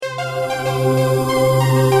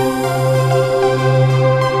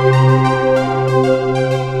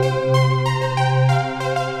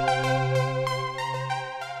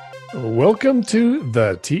Welcome to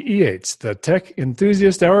the TEH, the Tech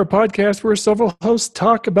Enthusiast Hour podcast, where several hosts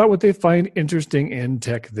talk about what they find interesting in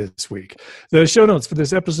tech this week. The show notes for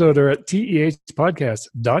this episode are at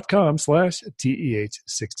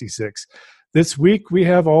tehpodcast.com/TEH66. This week, we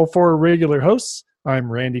have all four regular hosts.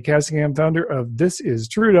 I'm Randy Cassingham, founder of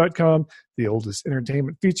ThisIsTrue.com, the oldest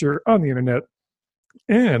entertainment feature on the internet,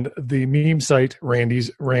 and the meme site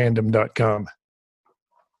RandysRandom.com.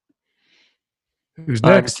 Who's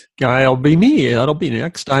next? I'll be me. That'll be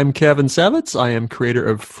next. I'm Kevin Savitz. I am creator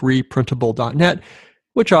of freeprintable.net,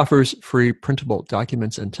 which offers free printable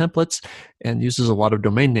documents and templates and uses a lot of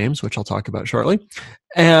domain names, which I'll talk about shortly.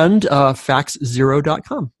 And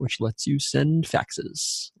faxzero.com, which lets you send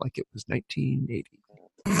faxes like it was 1980.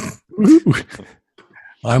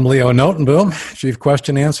 I'm Leo Notenboom, Chief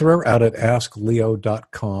Question Answerer out at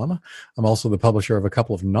AskLeo.com. I'm also the publisher of a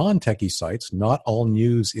couple of non-techie sites,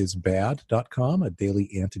 NotAllNewsIsBad.com, a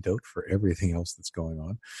daily antidote for everything else that's going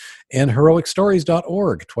on, and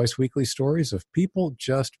HeroicStories.org, twice weekly stories of people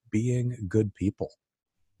just being good people.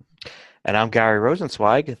 And I'm Gary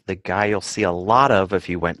Rosenzweig, the guy you'll see a lot of if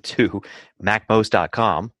you went to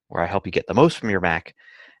MacMost.com, where I help you get the most from your Mac.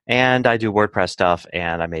 And I do WordPress stuff,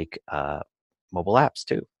 and I make mobile apps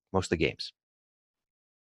too, most of the games.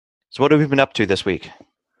 So what have we been up to this week?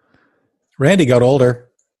 Randy got older.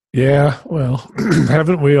 Yeah, well,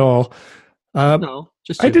 haven't we all? No,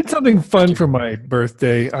 just I did something fun for my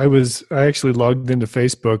birthday. I actually logged into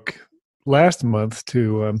Facebook last month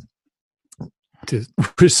to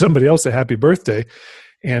wish somebody else a happy birthday,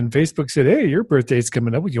 and Facebook said, "Hey, your birthday's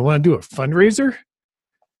coming up. You want to do a fundraiser?" I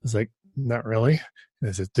was like, "Not really." And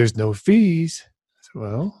I said, "There's no fees." I said,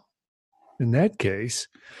 "Well, in that case."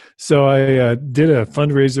 So I did a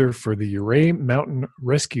fundraiser for the Uray Mountain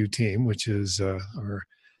Rescue Team, which is our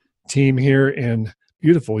team here in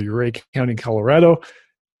beautiful Uray County, Colorado.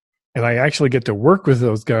 And I actually get to work with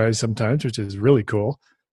those guys sometimes, which is really cool.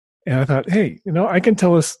 And I thought, hey, I can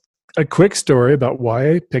tell us a quick story about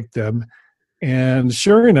why I picked them. And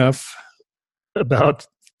sure enough, about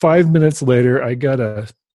 5 minutes later, I got a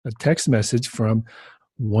text message from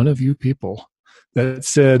one of you people that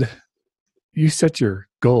said, "You set your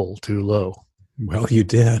goal too low." Well, you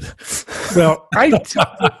did. Well, I took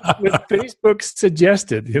what Facebook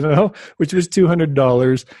suggested, which was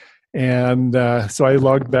 $200. And so I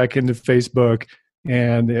logged back into Facebook,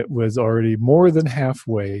 and it was already more than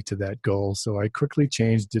halfway to that goal. So I quickly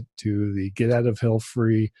changed it to the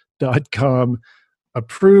getoutofhellfree.com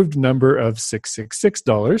approved number of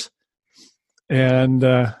 $666. And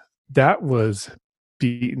that was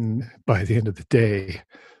beaten by the end of the day.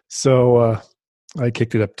 So I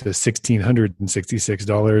kicked it up to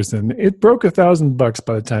 $1,666, and it broke $1,000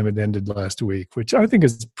 by the time it ended last week, which I think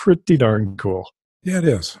is pretty darn cool. Yeah, it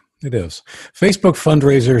is. It is. Facebook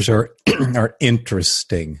fundraisers are are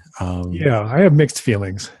interesting. Yeah, I have mixed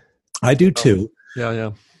feelings. I do too.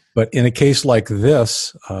 Yeah. But in a case like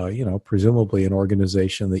this, presumably an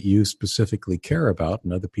organization that you specifically care about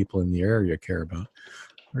and other people in the area care about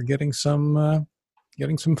are getting some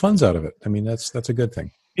funds out of it. I mean, that's a good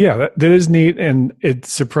thing. Yeah, that is neat, and it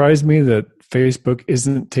surprised me that Facebook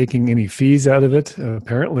isn't taking any fees out of it.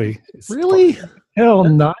 Apparently, Really? Hell,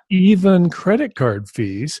 not even credit card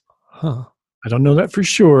fees. Huh. I don't know that for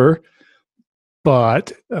sure,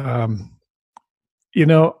 but I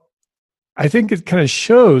think it kind of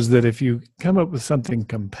shows that if you come up with something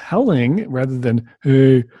compelling, rather than,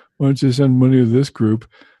 "Hey, why don't you send money to this group?"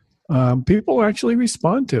 People actually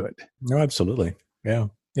respond to it. No, absolutely. Yeah.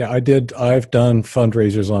 Yeah, I've done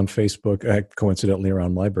fundraisers on Facebook, coincidentally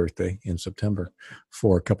around my birthday in September,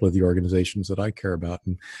 for a couple of the organizations that I care about,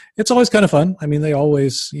 and it's always kind of fun. I mean, they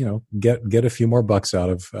always, get a few more bucks out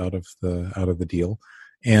of the deal,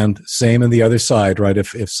 and same on the other side, right?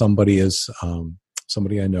 If somebody is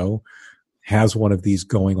somebody I know has one of these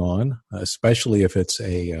going on, especially if it's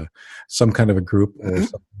some kind of a group or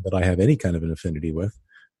something that I have any kind of an affinity with,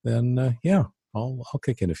 then I'll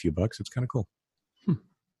kick in a few bucks. It's kind of cool.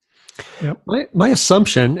 Yep. My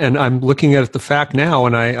assumption, and I'm looking at the fact now,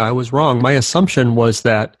 and I was wrong. My assumption was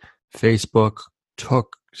that Facebook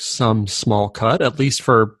took some small cut, at least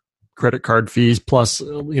for credit card fees, plus a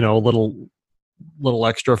little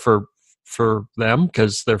extra for them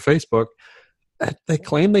because they're Facebook. They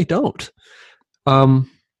claim they don't. I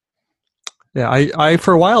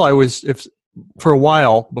for a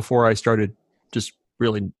while before I started just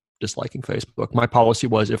really disliking Facebook, my policy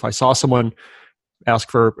was if I saw someone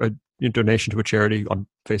ask for a donation to a charity on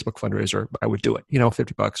Facebook fundraiser, I would do it,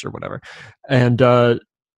 $50 or whatever. And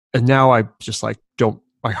now I just I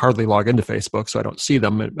hardly log into Facebook, so I don't see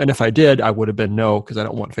them. And if I did, I would have been no, because I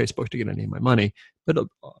don't want Facebook to get any of my money. But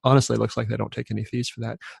honestly, it looks like they don't take any fees for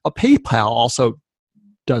that. PayPal also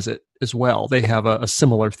does it as well. They have a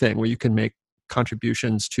similar thing where you can make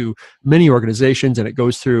contributions to many organizations, and it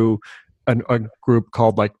goes through a group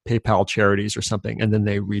called like PayPal Charities or something, and then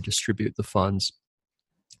they redistribute the funds.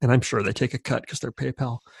 And I'm sure they take a cut because they're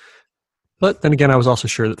PayPal. But then again, I was also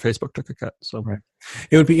sure that Facebook took a cut. So right.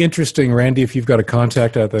 It would be interesting, Randy, if you've got a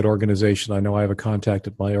contact at that organization. I know I have a contact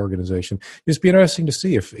at my organization. It'd be interesting to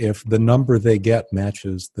see if the number they get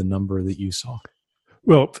matches the number that you saw.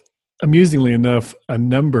 Well, amusingly enough, a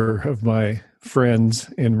number of my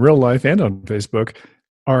friends in real life and on Facebook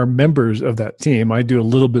are members of that team. I do a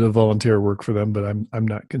little bit of volunteer work for them, but I'm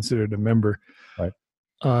not considered a member. Right.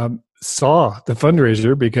 Saw the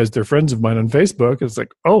fundraiser because they're friends of mine on Facebook. It's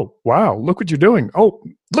like, oh, wow, look what you're doing. Oh,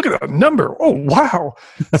 look at that number. Oh, wow.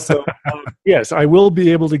 So yes, I will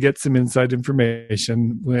be able to get some inside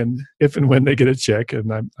information if and when they get a check.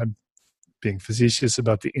 And I'm being facetious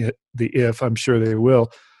about the if. I'm sure they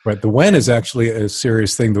will. Right. The when is actually a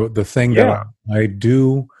serious thing. The thing that I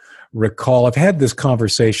do recall, I've had this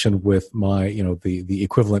conversation with my, the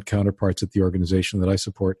equivalent counterparts at the organization that I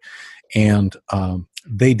support, and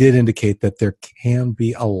they did indicate that there can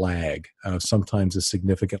be a lag, sometimes a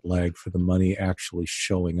significant lag for the money actually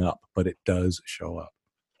showing up, but it does show up.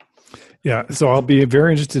 Yeah, so I'll be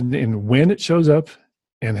very interested in when it shows up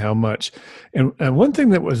and how much. And one thing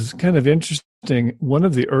that was kind of interesting, one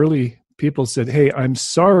of the early people said, "Hey, I'm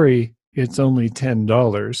sorry, it's only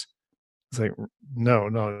 $10." It's like,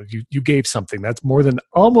 no, you gave something. That's more than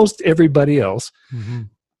almost everybody else. Mm-hmm.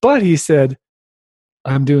 But he said,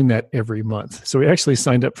 I'm doing that every month. So he actually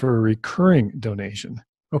signed up for a recurring donation.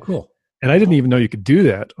 Oh, cool. And I didn't even know you could do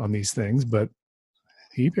that on these things, but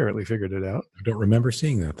he apparently figured it out. I don't remember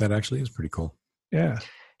seeing that. That actually is pretty cool. Yeah.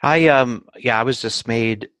 I was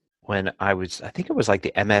dismayed when I think it was like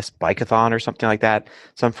the MS Bikeathon or something like that.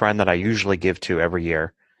 Some friend that I usually give to every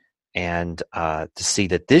year. And to see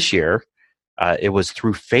that this year, it was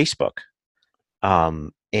through Facebook.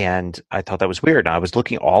 And I thought that was weird. And I was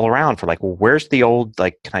looking all around for like, well, where's the old,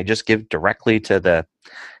 like, can I just give directly to the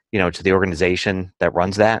organization that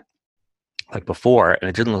runs that like before? And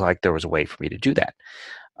it didn't look like there was a way for me to do that.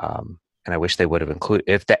 And I wish they would have included,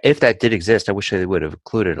 if that did exist, I wish they would have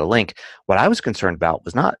included a link. What I was concerned about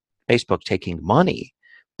was not Facebook taking money,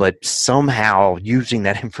 but somehow using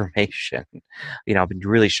that information. I've been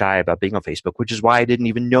really shy about being on Facebook, which is why I didn't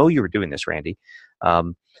even know you were doing this, Randy.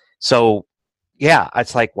 So yeah,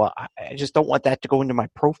 it's like, well, I just don't want that to go into my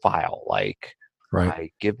profile. Like, right. I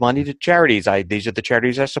give money to charities. These are the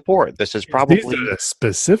charities I support. This is probably these are the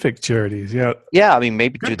specific charities. Yeah. Yeah. I mean,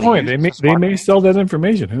 maybe good point. They may sell that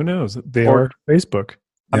information. Who knows? They are Facebook.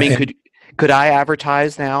 I mean, could I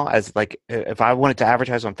advertise now as like, if I wanted to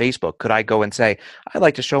advertise on Facebook, could I go and say, I'd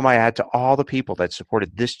like to show my ad to all the people that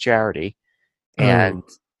supported this charity? And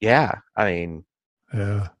yeah, I mean,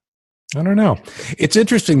 yeah. I don't know. It's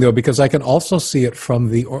interesting though, because I can also see it from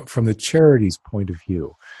the charity's point of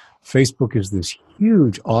view. Facebook is this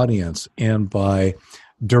huge audience, and by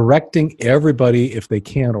directing everybody, if they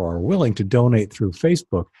can or are willing to donate through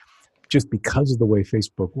Facebook, just because of the way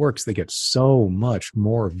Facebook works, they get so much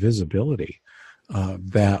more visibility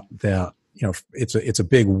that it's a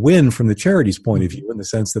big win from the charity's point of view, in the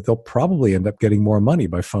sense that they'll probably end up getting more money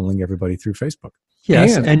by funneling everybody through Facebook.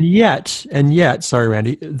 Yes, and yet, sorry,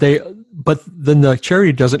 Randy, but then the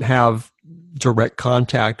charity doesn't have direct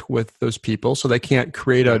contact with those people, so they can't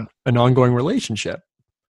create an ongoing relationship.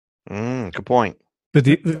 Good point. But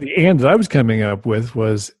the and that I was coming up with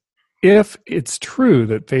was, if it's true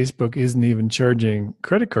that Facebook isn't even charging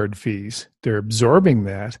credit card fees, they're absorbing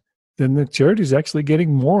that, then the charity is actually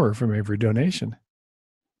getting more from every donation.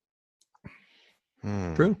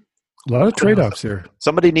 True. A lot of trade-offs here.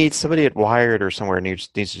 Somebody at Wired or somewhere needs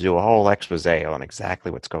to do a whole expose on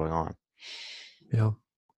exactly what's going on. Yeah.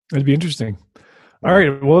 That'd be interesting. All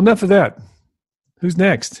right. Well, enough of that. Who's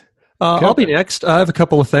next? I'll be next. I have a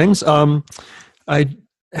couple of things. I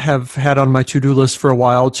have had on my to-do list for a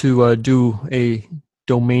while to do a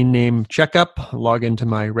domain name checkup, log into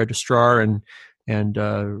my registrar and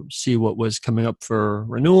see what was coming up for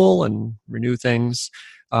renewal and renew things.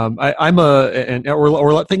 Let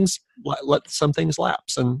some things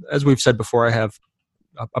lapse. And as we've said before, I have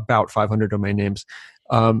about 500 domain names.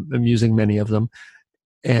 I'm using many of them.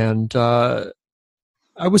 And I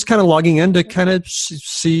was kind of logging in to kind of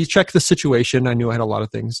check the situation. I knew I had a lot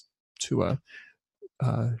of things to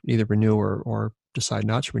either renew or decide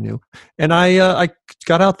not to renew. And I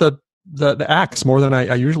got out the axe more than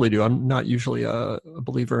I usually do. I'm not usually a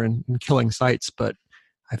believer in killing sites, but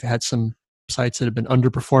I've had some sites that have been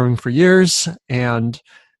underperforming for years, and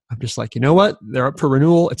I'm just like, you know what? They're up for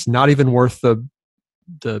renewal. It's not even worth the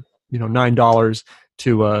 $9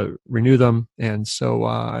 to renew them. And so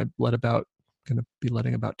I going to be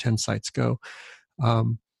letting about 10 sites go. I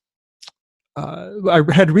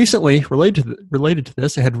had recently related to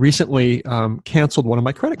this. I had recently canceled one of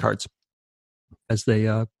my credit cards as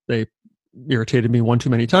they irritated me one too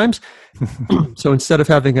many times. So instead of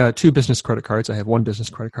having 2 business credit cards, I have 1 business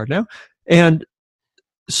credit card now. And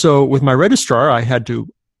so with my registrar, I had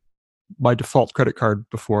my default credit card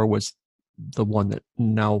before was the one that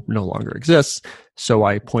now no longer exists. So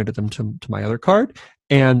I pointed them to my other card.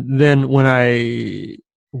 And then when I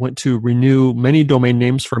went to renew many domain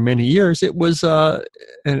names for many years, it was an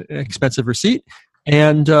expensive receipt.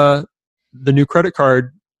 And the new credit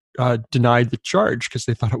card denied the charge because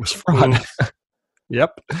they thought it was fraud.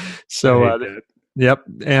 Yep. So, yep.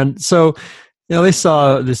 And so, they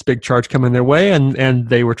saw this big charge coming their way, and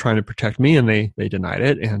they were trying to protect me, and they denied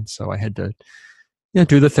it. And so I had to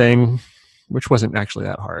do the thing, which wasn't actually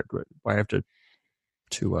that hard. But I have to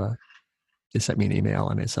they sent me an email,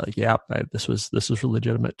 and I said, like, "Yeah, this was a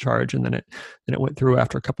legitimate charge," and then it went through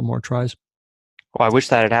after a couple more tries. Well, I wish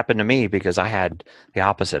that had happened to me because I had the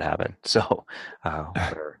opposite happen. So,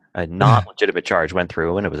 a non-legitimate charge went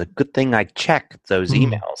through, and it was a good thing I checked those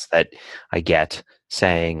emails that I get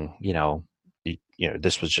saying,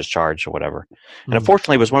 this was just charged or whatever. And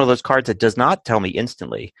unfortunately, it was one of those cards that does not tell me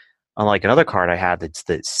instantly. Unlike another card I had, that's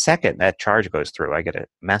the second that charge goes through, I get a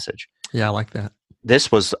message. Yeah, I like that.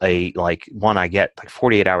 This was one I get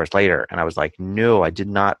 48 hours later, and I was like, no, I did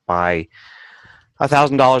not buy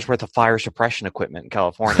 $1,000 worth of fire suppression equipment in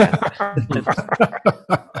California.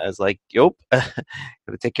 I was like, "Yup,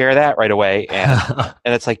 gotta take care of that right away." And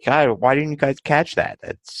it's like, God, why didn't you guys catch that?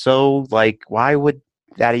 It's so why would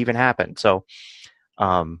that even happen? So,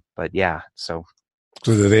 but yeah, so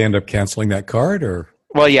did they end up canceling that card, or?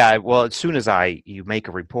 Well, yeah. Well, as soon as you make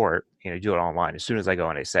a report, you do it online. As soon as I go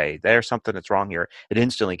and I say there's something that's wrong here, it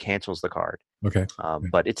instantly cancels the card. Okay.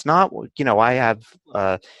 But it's not. I have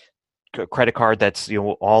a credit card that's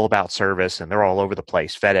all about service, and they're all over the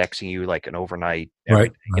place, FedExing you like an overnight,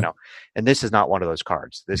 right. And this is not one of those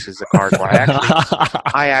cards. This is a card where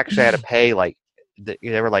I actually had to pay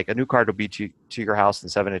they were like, a new card will be to your house in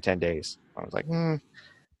 7 to 10 days. I was like,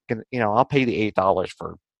 I'll pay the $8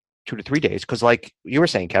 for 2 to 3 days because, like you were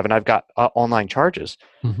saying, Kevin, I've got online charges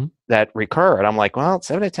that recur, and I'm like, well,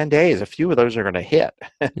 7 to 10 days, a few of those are going to hit,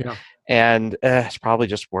 and it's probably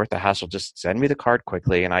just worth the hassle. Just send me the card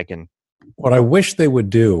quickly, and I can. What I wish they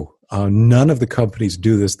would do, none of the companies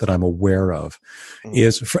do this that I'm aware of,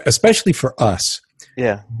 is especially for us.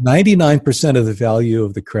 Yeah, 99% of the value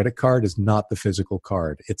of the credit card is not the physical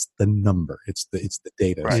card; it's the number, it's the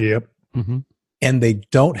data. Right. Yep. Mm-hmm. And they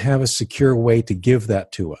don't have a secure way to give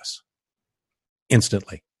that to us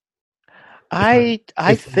instantly. I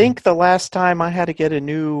think the last time I had to get a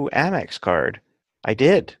new Amex card, I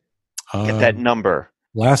did get that number.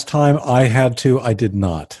 Last time I had to, I did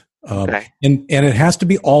not. Okay. And it has to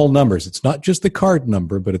be all numbers. It's not just the card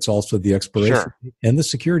number, but it's also the expiration and the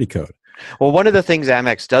security code. Well, one of the things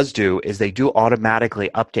Amex does do is they do automatically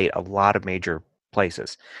update a lot of major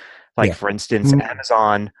places. For instance,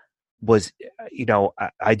 Amazon was,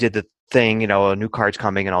 I did the thing, a new card's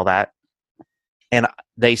coming and all that. And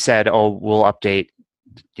they said, oh, we'll update,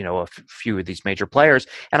 a few of these major players.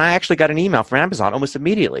 And I actually got an email from Amazon almost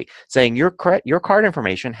immediately saying your card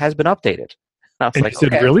information has been updated. I was you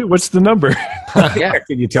said, really? What's the number? Yeah.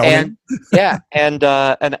 Can you tell me? Yeah. And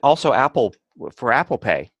also Apple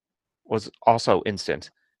Pay was also instant.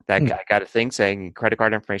 That guy got a thing saying credit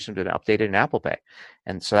card information has been updated in Apple Pay.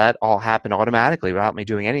 And so that all happened automatically without me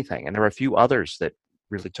doing anything. And there were a few others that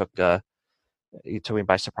really took me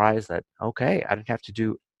by surprise that, okay, I didn't have to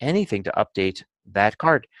do anything to update that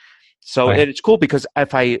card. So it's cool because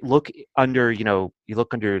if I look under, you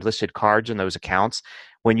look under listed cards in those accounts,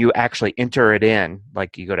 when you actually enter it in,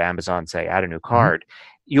 like you go to Amazon and say, add a new card,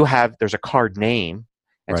 there's a card name.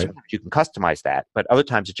 And sometimes you can customize that, but other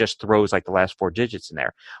times it just throws the last 4 digits in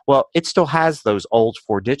there. Well, it still has those old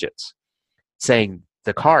 4 digits saying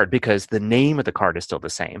the card because the name of the card is still the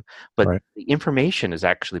same, but the information has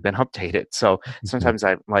actually been updated. So sometimes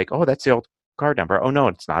I'm like, oh, that's the old card number. Oh, no,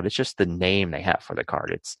 it's not. It's just the name they have for the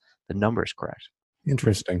card. The number is correct.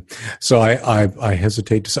 Interesting. So I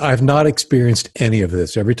hesitate to say I've not experienced any of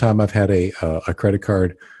this. Every time I've had a credit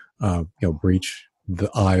card breach,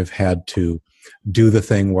 I've had to do the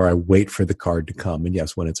thing where I wait for the card to come. And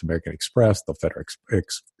yes, when it's American Express, they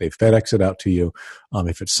FedEx it out to you.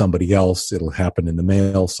 If it's somebody else, it'll happen in the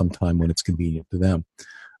mail sometime when it's convenient to them,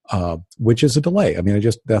 which is a delay. I mean,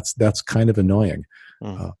 that's kind of annoying.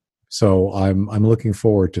 So I'm looking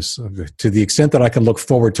forward to the extent that I can look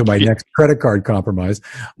forward to my next credit card compromise.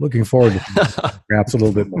 Looking forward to perhaps a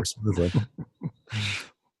little bit more smoothly.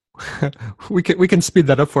 We can speed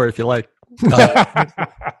that up for you if you like.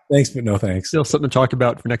 Thanks, but no thanks. Still something to talk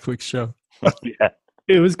about for next week's show. Yeah.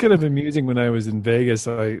 It was kind of amusing when I was in Vegas.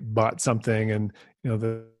 I bought something, and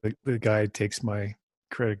the guy takes my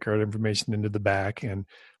credit card information into the back. And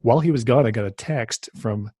while he was gone, I got a text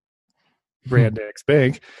from Brand X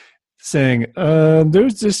Bank saying,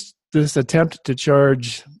 "There's this attempt to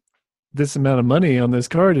charge this amount of money on this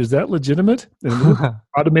card. Is that legitimate?" And it was an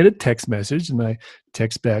automated text message, and I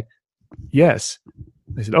text back, "Yes."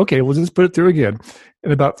 They said, "Okay, we'll just put it through again."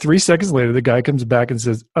 And about 3 seconds later, the guy comes back and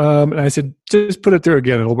says, and I said, "Just put it through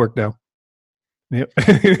again. It'll work now."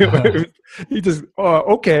 He just,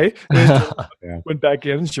 okay. Went back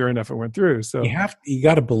in, and sure enough, it went through. So you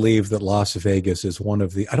got to believe that Las Vegas is one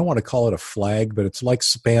of the, I don't want to call it a flag, but it's like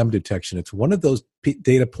spam detection. It's one of those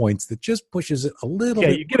data points that just pushes it a little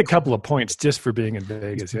bit. You get a couple of points just for being in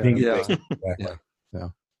Vegas. Yeah. Exactly.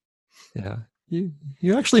 Yeah.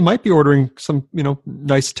 You actually might be ordering some,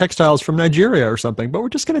 nice textiles from Nigeria or something, but we're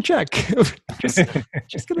just going to check.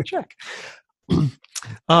 just going to check.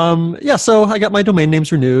 So I got my domain names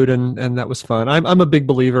renewed, and that was fun. I'm a big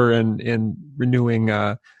believer in renewing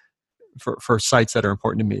for sites that are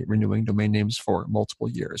important to me, renewing domain names for multiple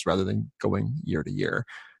years rather than going year to year.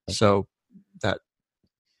 So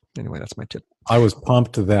anyway, that's my tip. I was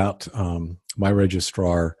pumped that my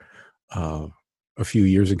registrar a few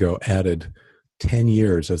years ago added 10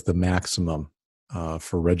 years as the maximum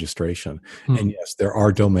for registration. And yes, there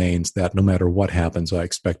are domains that no matter what happens, I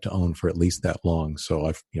expect to own for at least that long. So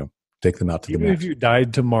I've, take them out to Even the max. if you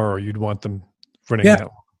died tomorrow, you'd want them running that long.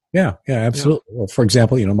 Yeah, absolutely. Yeah. Well, for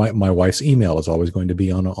example, my wife's email is always going to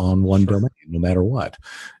be on one domain, no matter what.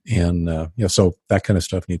 And, so that kind of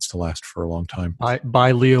stuff needs to last for a long time.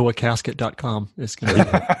 Buy leoacasket.com. It's going to be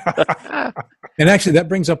And actually, that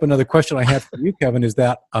brings up another question I had for you, Kevin, is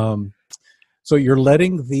that, so you're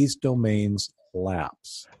letting these domains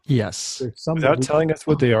lapse. Yes. Without telling us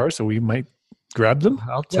what they are, so we might grab them?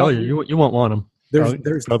 I'll tell you won't want them. There's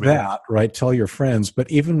that, right? Tell your friends.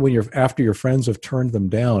 But even when after your friends have turned them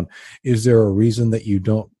down, is there a reason that you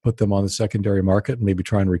don't put them on the secondary market and maybe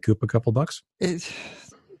try and recoup a couple bucks? I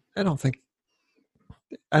don't think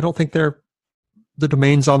the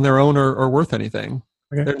domains on their own are worth anything.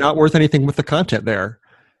 Okay. They're not worth anything with the content there.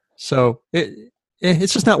 So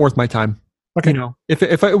it's just not worth my time. Okay. If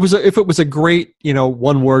it was a great,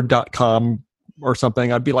 oneword.com or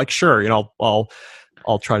something, I'd be like, sure,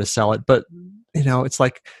 I'll try to sell it. But, it's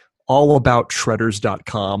like all about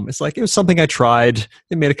shredders.com. It's like, it was something I tried.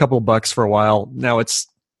 It made a couple of bucks for a while. Now it's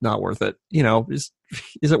not worth it. Is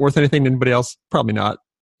it worth anything to anybody else? Probably not,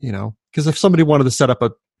 because if somebody wanted to set up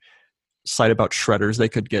a site about shredders, they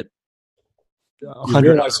could get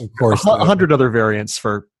 100 other variants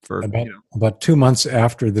for about 2 months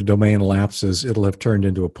after the domain lapses, it'll have turned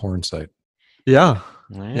into a porn site. Yeah.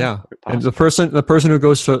 And the person who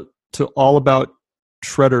goes to all about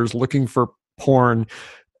shredders looking for porn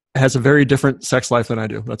has a very different sex life than I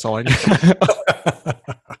do. That's all I know.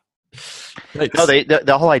 No,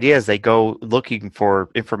 the whole idea is they go looking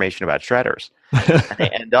for information about shredders, and they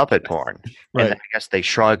end up at porn. Right. And I guess they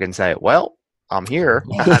shrug and say, "Well, I'm here."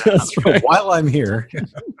 That's right. While I'm here.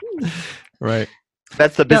 Right.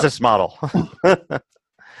 That's the business model.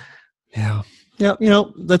 Yeah.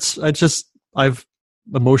 I've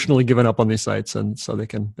emotionally given up on these sites, and so they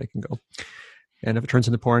can go. And if it turns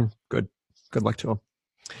into porn, good luck to them.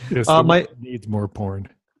 Yes, needs more porn.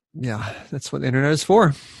 Yeah, that's what the internet is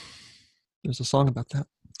for. There's a song about that.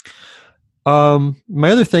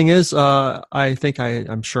 My other thing is,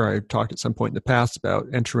 I'm sure I talked at some point in the past about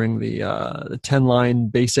entering the 10-line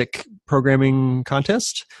basic programming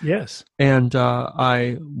contest. Yes. And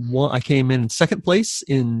I came in second place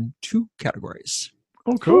in 2 categories.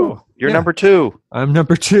 Oh, cool. You're number 2. I'm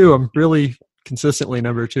number 2. I'm really consistently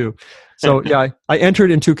number 2. So yeah, I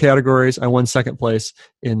entered in 2 categories. I won second place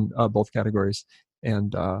in both categories.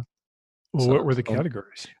 And what were the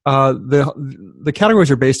categories? The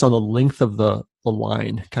categories are based on the length of the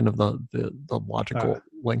line, kind of the logical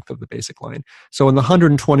length of the basic line. So in the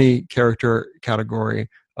 120 character category,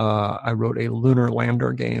 I wrote a lunar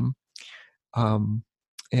lander game. And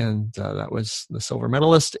that was the silver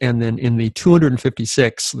medalist. And then in the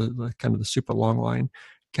 256, the kind of the super long line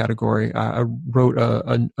category, I wrote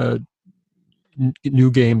a new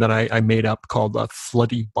game that I made up called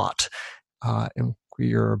Floody Bot. And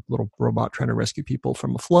you're a little robot trying to rescue people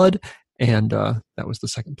from a flood. And that was the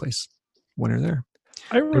second place winner there.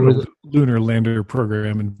 I wrote a lunar lander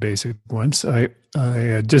program in BASIC once. I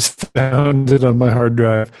just found it on my hard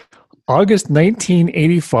drive. August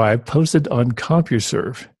 1985, posted on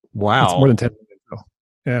CompuServe. Wow. That's more than 10 minutes ago.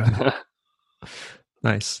 Yeah.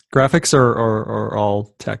 Nice. Graphics or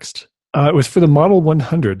all text? It was for the Model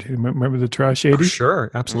 100. Remember the Trash 80? Oh,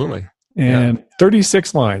 sure, absolutely. And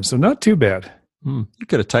 36 lines, so not too bad. You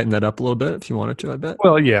could have tightened that up a little bit if you wanted to, I bet.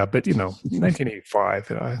 Well, yeah, but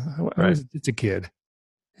 1985, it's a kid.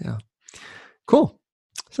 Yeah. Cool.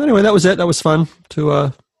 So anyway, that was it. That was fun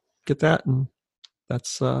to get that, and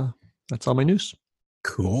that's all my news.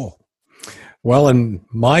 Cool. Well, in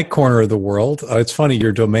my corner of the world, it's funny,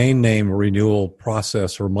 your domain name renewal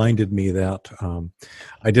process reminded me that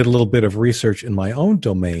I did a little bit of research in my own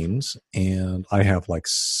domains, and I have like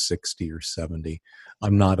 60 or 70.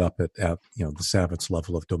 I'm not up at the Savitz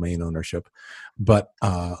level of domain ownership. But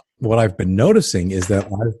what I've been noticing is that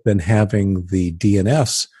I've been having the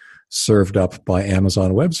DNS served up by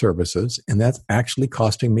Amazon Web Services, and that's actually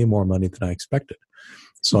costing me more money than I expected.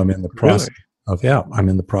 So I'm in the process. I'm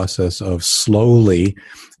in the process of slowly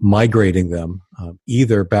migrating them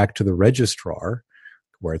either back to the registrar,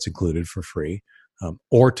 where it's included for free,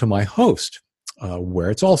 or to my host, where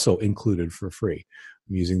it's also included for free.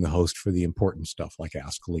 I'm using the host for the important stuff like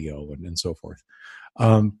Ask Leo and so forth.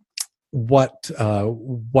 What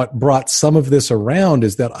brought some of this around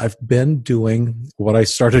is that I've been doing what I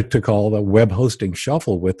started to call the web hosting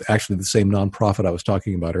shuffle with actually the same nonprofit I was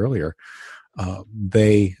talking about earlier.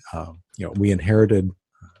 We inherited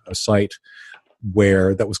a site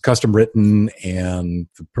where that was custom written, and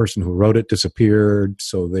the person who wrote it disappeared,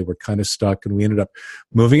 so they were kind of stuck, and we ended up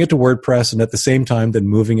moving it to WordPress, and at the same time then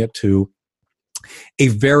moving it to a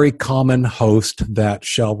very common host that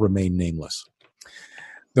shall remain nameless.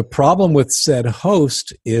 The problem with said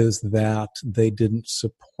host is that they didn't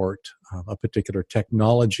support a particular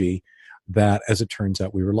technology that, as it turns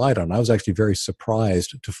out, we relied on. I was actually very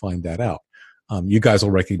surprised to find that out. You guys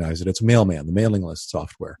will recognize it. It's Mailman, the mailing list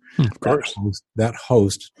software. Of course. That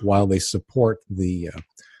host, while they support the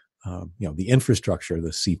infrastructure,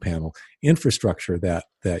 the cPanel infrastructure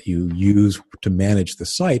that you use to manage the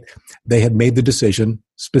site, they had made the decision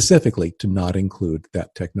specifically to not include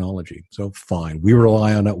that technology. So fine, we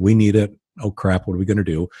rely on it. We need it. Oh crap, what are we going to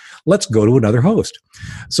do? Let's go to another host.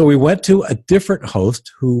 So we went to a different host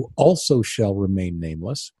who also shall remain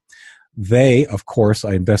nameless. They, of course,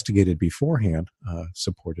 I investigated beforehand,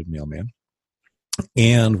 supported Mailman.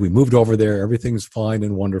 And we moved over there. Everything's fine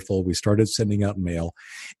and wonderful. We started sending out mail,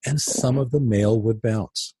 and some of the mail would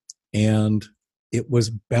bounce. And it was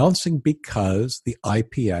bouncing because the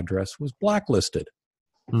IP address was blacklisted.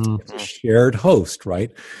 It's a shared host,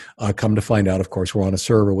 right? Come to find out, of course, we're on a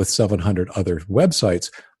server with 700 other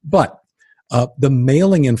websites. But the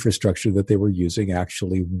mailing infrastructure that they were using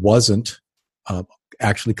actually wasn't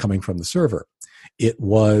actually coming from the server. It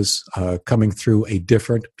was coming through a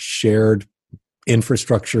different shared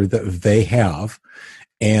infrastructure that they have.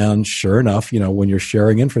 And sure enough, when you're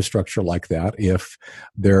sharing infrastructure like that, if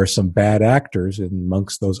there are some bad actors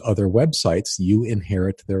amongst those other websites, you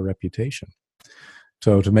inherit their reputation.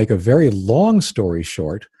 So to make a very long story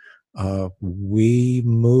short, we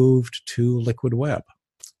moved to Liquid Web,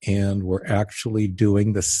 and we're actually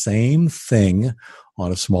doing the same thing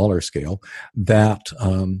on a smaller scale that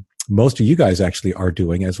most of you guys actually are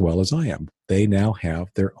doing as well as I am. They now have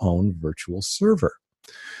their own virtual server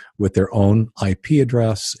with their own IP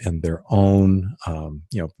address and their own,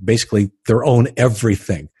 basically their own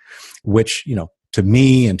everything, which, to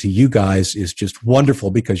me and to you guys is just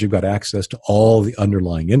wonderful because you've got access to all the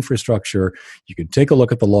underlying infrastructure. You can take a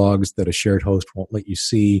look at the logs that a shared host won't let you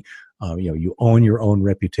see. You own your own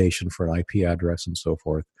reputation for an IP address and so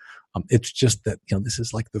forth. It's just that, this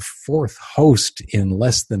is like the fourth host in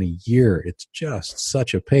less than a year. It's just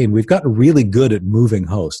such a pain. We've gotten really good at moving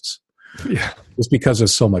hosts. Yeah. Just because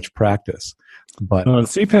there's so much practice. But the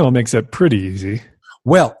cPanel makes that pretty easy.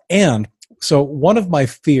 Well, and so one of my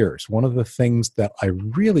fears, one of the things that I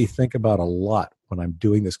really think about a lot when I'm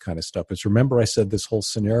doing this kind of stuff is, remember I said this whole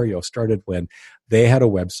scenario started when they had a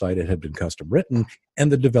website, it had been custom written,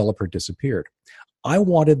 and the developer disappeared. I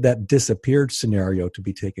wanted that disappeared scenario to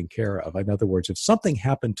be taken care of. In other words, if something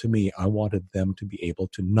happened to me, I wanted them to be able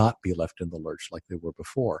to not be left in the lurch like they were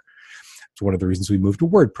before. It's one of the reasons we moved to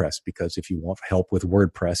WordPress, because if you want help with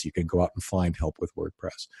WordPress, you can go out and find help with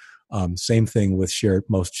WordPress. Same thing with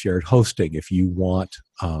most shared hosting. If you want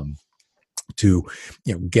to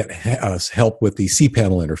get us help with the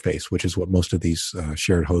cPanel interface, which is what most of these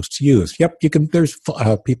shared hosts use. Yep, you can. There's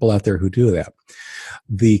people out there who do that.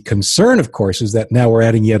 The concern, of course, is that now we're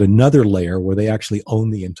adding yet another layer where they actually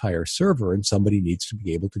own the entire server, and somebody needs to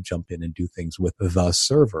be able to jump in and do things with the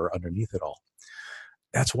server underneath it all.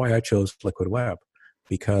 That's why I chose Liquid Web,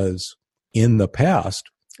 because in the past,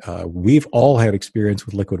 we've all had experience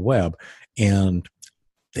with Liquid Web, and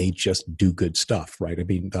they just do good stuff, right? I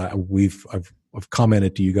mean, I've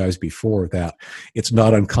commented to you guys before that it's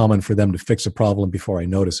not uncommon for them to fix a problem before I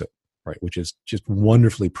notice it, right? Which is just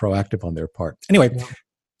wonderfully proactive on their part. Anyway,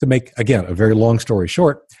 to make, again, a very long story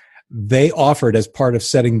short, they offered as part of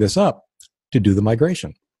setting this up to do the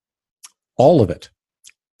migration. All of it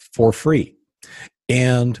for free.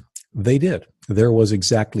 And they did. There was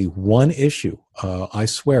exactly one issue. I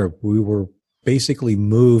swear, we were basically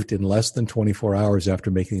moved in less than 24 hours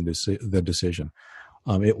after making the decision.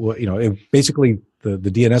 Basically the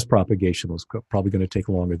DNS propagation was probably going to take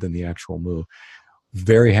longer than the actual move.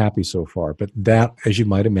 Very happy so far, but that, as you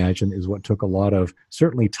might imagine, is what took a lot of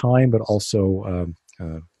certainly time, but also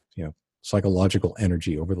psychological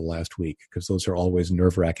energy over the last week, because those are always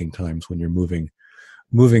nerve-wracking times when you're moving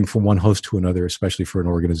from one host to another, especially for an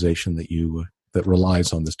organization that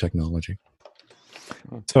relies on this technology.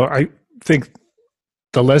 So I think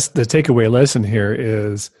the takeaway lesson here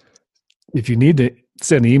is, if you need to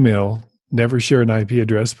send email, never share an IP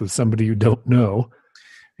address with somebody you don't know.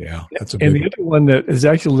 Yeah, that's a big one. And the other one that is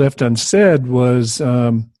actually left unsaid was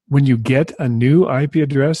when you get a new IP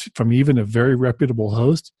address from even a very reputable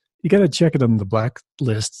host, you got to check it on the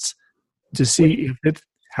blacklists to see if it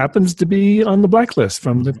happens to be on the blacklist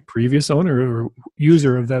from the previous owner or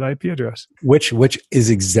user of that IP address. Which is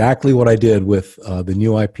exactly what I did with the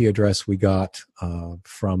new IP address we got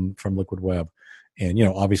from Liquid Web. And,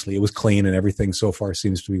 obviously it was clean and everything so far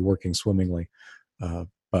seems to be working swimmingly.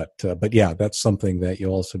 But yeah, that's something that you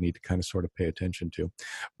also need to kind of sort of pay attention to.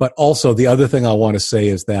 But also the other thing I want to say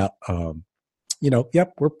is that,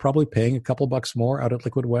 we're probably paying a couple bucks more out at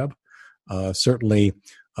Liquid Web. Certainly,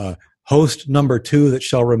 host number 2 that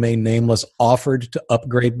shall remain nameless offered to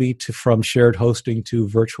upgrade me from shared hosting to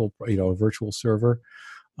virtual server.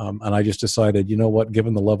 And I just decided,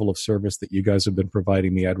 given the level of service that you guys have been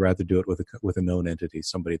providing me, I'd rather do it with a known entity,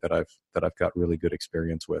 somebody that I've got really good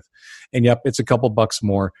experience with. And yep, it's a couple bucks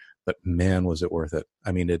more, but man, was it worth it.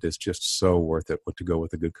 I mean, it is just so worth it to go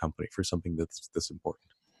with a good company for something that's this important.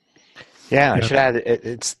 Yeah, I should add,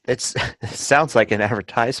 it sounds like an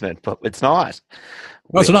advertisement, but it's not.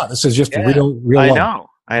 No, it's not. This is just real life.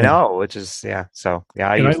 I know, which is, so,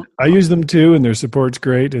 I use them too, and their support's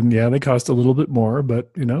great, and they cost a little bit more, but,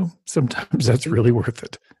 sometimes that's really worth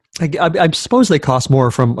it. I suppose they cost more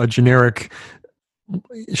from a generic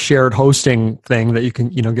shared hosting thing that you can,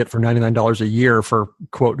 get for $99 a year for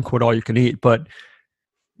quote unquote all you can eat, but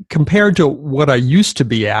compared to what I used to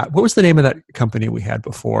be at, what was the name of that company we had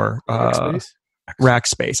before?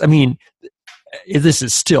 Rackspace. I mean, this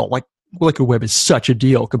is still like Liquid Web is such a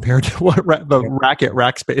deal compared to what the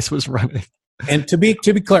Rackspace was running. And to be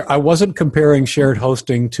clear, I wasn't comparing shared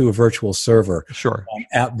hosting to a virtual server. Sure.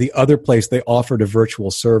 At the other place, they offered a virtual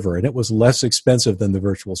server, and it was less expensive than the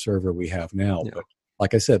virtual server we have now. Yeah. But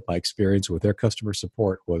like I said, my experience with their customer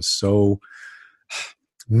support was so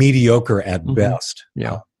mediocre at best.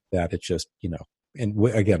 That it just, and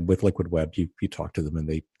again, with Liquid Web, you talk to them and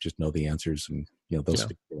they just know the answers, and they'll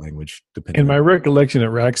speak the language. In my recollection at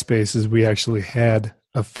Rackspace is we actually had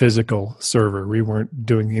a physical server. We weren't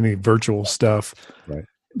doing any virtual stuff. Right.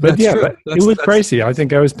 But it was pricey. I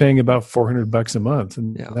think I was paying about $400 a month,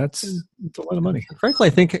 and that's a lot of money. Frankly, I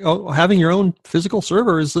think having your own physical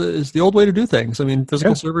server is the old way to do things. I mean,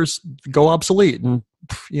 physical servers go obsolete, and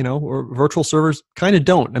or virtual servers kind of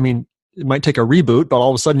don't. I mean, it might take a reboot, but all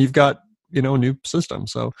of a sudden you've got a new system.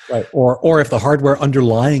 So right, or if the hardware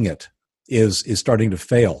underlying it is starting to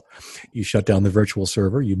fail, you shut down the virtual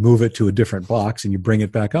server, you move it to a different box, and you bring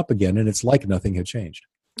it back up again, and it's like nothing had changed.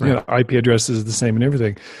 Right. IP address is the same and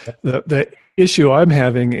everything. The issue I'm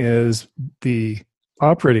having is the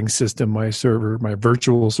operating system my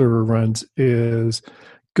virtual server runs is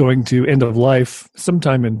going to end of life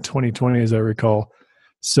sometime in 2020, as I recall.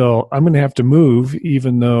 So I'm going to have to move,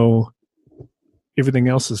 even though everything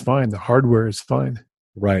else is fine. The hardware is fine.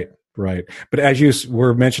 Right. But as you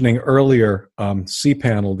were mentioning earlier,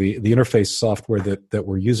 cPanel, the interface software that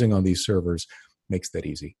we're using on these servers, makes that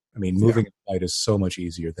easy. I mean, moving a site is so much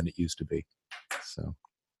easier than it used to be. So,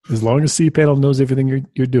 as long as cPanel knows everything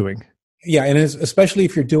you're doing. Yeah, and especially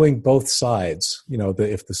if you're doing both sides,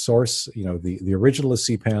 if the source, the original is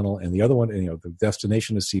cPanel and the other one, the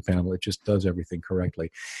destination is cPanel, it just does everything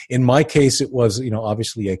correctly. In my case, it was,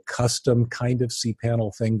 obviously a custom kind of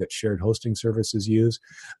cPanel thing that shared hosting services use,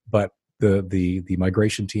 but the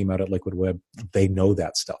migration team out at Liquid Web, they know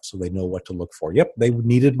that stuff, so they know what to look for. Yep, they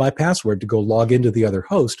needed my password to go log into the other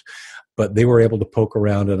host, but they were able to poke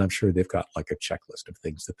around, and I'm sure they've got like a checklist of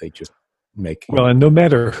things that they just make. Well, and no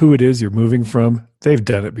matter who it is you're moving from, they've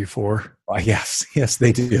done it before. Yes,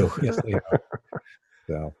 they do. Yes, they have.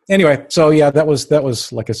 So anyway, that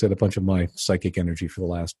was like I said, a bunch of my psychic energy for the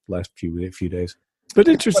last few days. But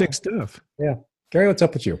interesting stuff. Yeah, Gary, what's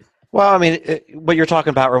up with you? Well, I mean, what you're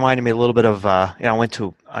talking about reminded me a little bit of.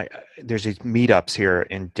 There's these meetups here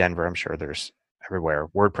in Denver. I'm sure there's everywhere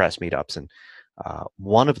WordPress meetups, and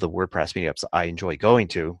one of the WordPress meetups I enjoy going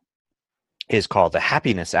to is called the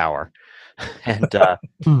Happiness Hour. And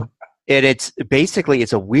it's basically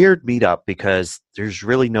it's a weird meetup because there's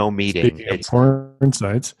really no meeting. It's porn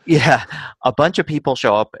sites. Yeah, a bunch of people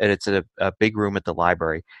show up, and it's a big room at the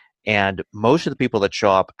library. And most of the people that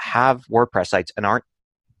show up have WordPress sites and aren't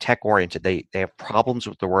tech oriented. They have problems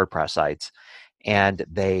with the WordPress sites, and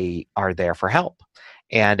they are there for help.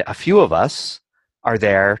 And a few of us are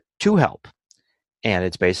there to help. And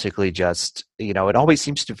it's basically just, it always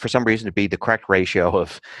seems to, for some reason, to be the correct ratio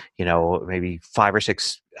of, maybe 5 or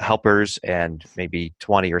 6 helpers and maybe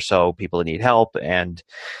 20 or so people that need help. And,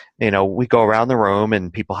 we go around the room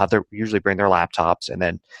and people usually bring their laptops, and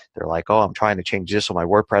then they're like, oh, I'm trying to change this on my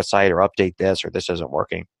WordPress site or update this, or this isn't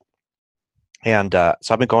working. And so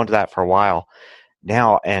I've been going to that for a while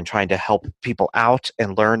now and trying to help people out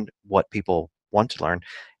and learn what people want to learn.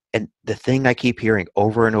 And the thing I keep hearing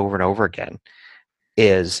over and over and over again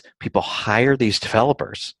is people hire these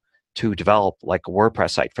developers to develop like a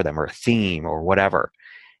WordPress site for them or a theme or whatever.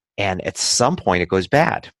 And at some point it goes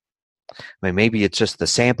bad. I mean, maybe it's just the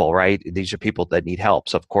sample, right? These are people that need help.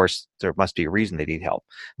 So of course there must be a reason they need help.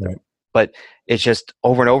 Right. But it's just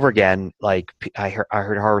over and over again, like I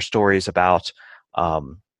heard horror stories about,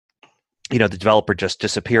 the developer just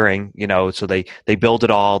disappearing, so they build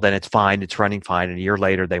it all, then it's fine, it's running fine, and a year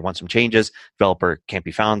later they want some changes, developer can't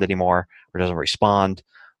be found anymore or doesn't respond.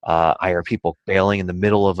 I hear people bailing in the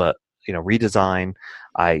middle of a redesign.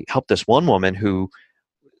 I helped this one woman who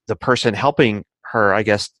the person helping her, I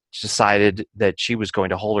guess, decided that she was going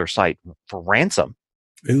to hold her site for ransom.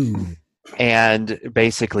 Ooh. And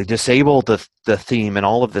basically disabled the theme and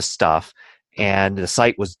all of this stuff. And the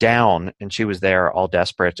site was down, and she was there all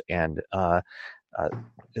desperate. And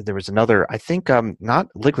there was another, I think, not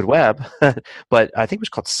Liquid Web, but I think it was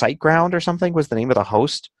called SiteGround or something was the name of the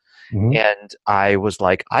host. Mm-hmm. And I was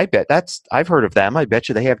like, I've heard of them. I bet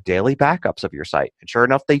you they have daily backups of your site. And sure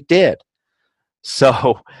enough, they did.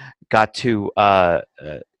 So got to,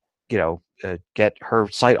 get her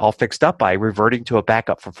site all fixed up by reverting to a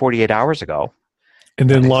backup from 48 hours ago. And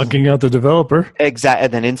then logging out the developer. Exactly.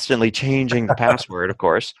 And then instantly changing the password, of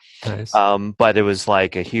course. Nice. But it was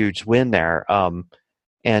like a huge win there.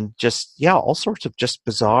 And just, all sorts of just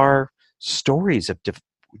bizarre stories of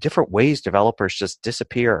different ways developers just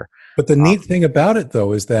disappear. But the neat thing about it,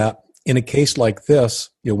 though, is that in a case like this,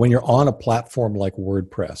 when you're on a platform like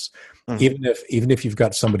WordPress, mm-hmm. even if you've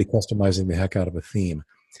got somebody customizing the heck out of a theme,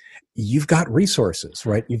 you've got resources,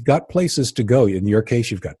 right? You've got places to go. In your case,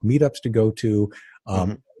 you've got meetups to go to.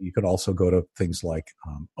 Mm-hmm. You could also go to things like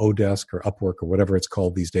Odesk or Upwork or whatever it's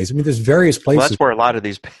called these days. I mean, there's various places. Well, that's where a lot of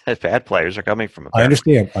these bad players are coming from.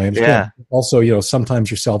 Apparently. I understand. Yeah. Also, sometimes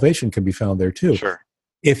your salvation can be found there too. Sure.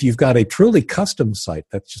 If you've got a truly custom site,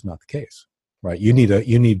 that's just not the case, right? You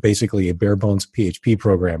need basically a bare bones PHP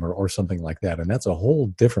programmer or something like that, and that's a whole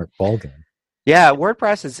different ballgame. Yeah,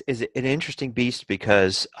 WordPress is an interesting beast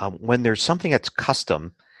because when there's something that's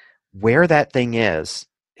custom, where that thing is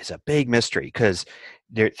a big mystery because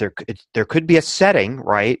there could be a setting,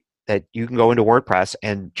 right, that you can go into WordPress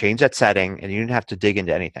and change that setting and you don't have to dig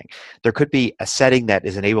into anything. There could be a setting that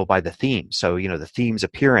is enabled by the theme. So, the theme's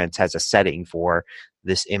appearance has a setting for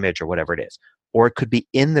this image or whatever it is. Or it could be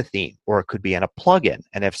in the theme, or it could be in a plugin.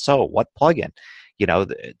 And if so, what plugin?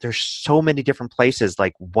 There's so many different places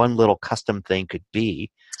like one little custom thing could be.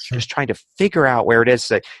 Sure. Just trying to figure out where it is.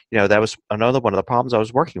 That was another one of the problems I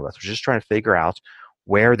was working with, was just trying to figure out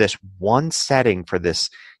where this one setting for this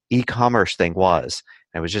e-commerce thing was.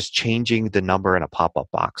 And it was just changing the number in a pop-up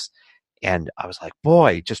box. And I was like,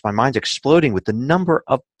 boy, just my mind's exploding with the number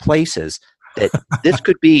of places that this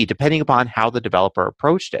could be, depending upon how the developer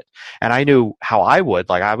approached it. And I knew how I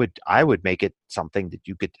would make it something that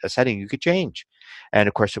a setting you could change. And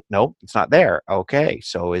of course, no, it's not there. Okay,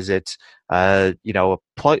 so is it, is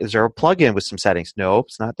there a plugin with some settings? No,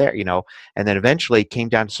 it's not there. And then eventually it came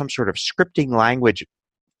down to some sort of scripting language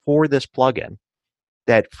for this plugin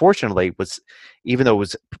that fortunately was, even though it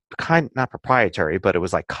was not proprietary, but it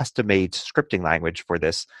was like custom-made scripting language for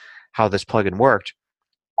this, how this plugin worked.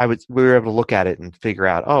 We were able to look at it and figure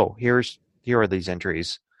out, here are these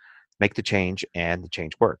entries, make the change, and the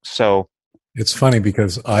change works. So it's funny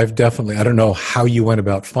because I don't know how you went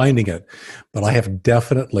about finding it, but I have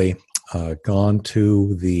definitely gone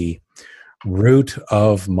to the root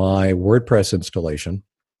of my WordPress installation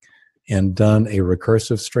and done a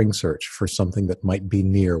recursive string search for something that might be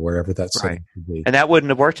near wherever that setting could be. And that wouldn't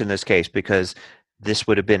have worked in this case because this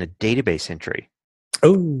would have been a database entry.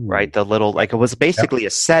 Oh, right. The little, like, it was basically a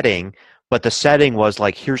setting, but the setting was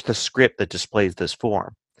like, here's the script that displays this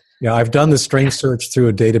form. Yeah, I've done the string search through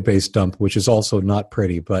a database dump, which is also not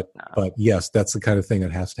pretty, but yes, that's the kind of thing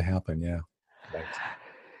that has to happen. Yeah. Right.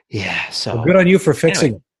 Yeah. So well, good on you for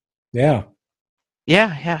fixing it. Yeah.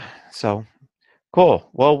 Yeah. So cool.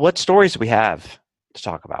 Well, what stories do we have to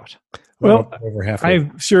talk about? Well,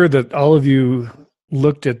 I'm sure that all of you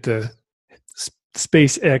looked at the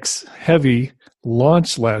SpaceX Heavy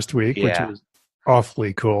launch last week, which was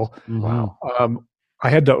awfully cool. Wow. I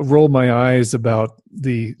had to roll my eyes about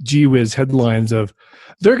the GWiz headlines of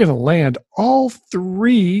they're going to land all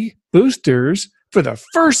 3 boosters for the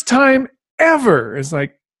first time ever. It's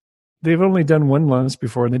like they've only done one launch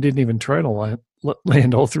before, and they didn't even try to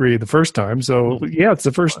land all 3 the first time. So yeah, it's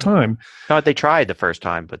the first time. No, they tried the first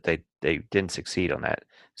time, but they didn't succeed on that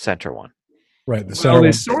center one. Right.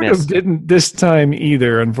 They sort of didn't this time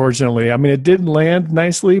either, unfortunately. I mean, it did land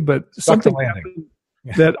nicely, but something happened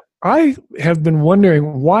that I have been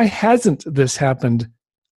wondering, why hasn't this happened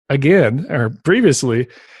again or previously?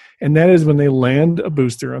 And that is when they land a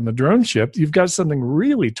booster on the drone ship, you've got something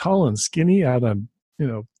really tall and skinny out on,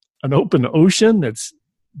 an open ocean that's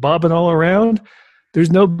bobbing all around.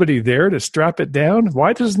 There's nobody there to strap it down.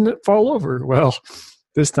 Why doesn't it fall over? Well,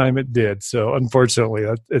 this time it did. So unfortunately,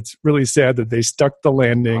 it's really sad that they stuck the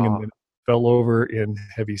landing and then fell over in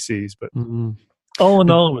heavy seas. But all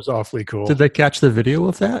in all, it was awfully cool. Did they catch the video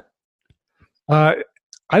of that?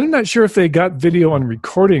 I'm not sure if they got video on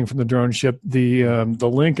recording from the drone ship. The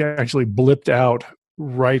link actually blipped out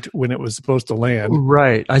right when it was supposed to land.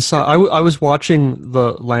 Right. I saw. I was watching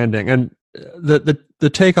the landing, and the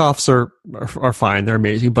takeoffs are fine. They're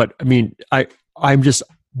amazing. But I mean, I'm just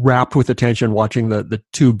wrapped with attention watching the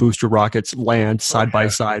 2 booster rockets land side by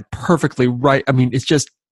side perfectly right. I mean,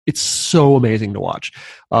 it's so amazing to watch.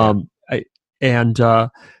 And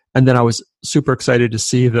then I was super excited to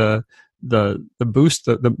see the boost,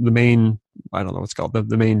 the main, I don't know what's called,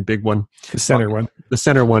 the main big one, the center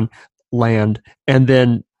one land. And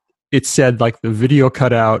then it said like the video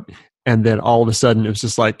cut out, and then all of a sudden it was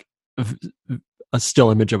just like a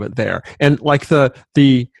still image of it there. And like the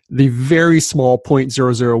very small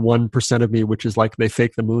 0.001% of me, which is like they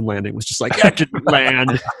faked the moon landing, was just like, that didn't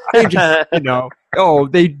land. They just, the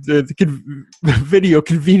video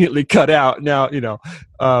conveniently cut out now, and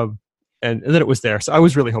then it was there. So I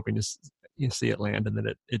was really hoping to see it land, and then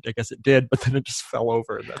it I guess it did, but then it just fell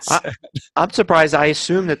over. And that's sad. I'm surprised. I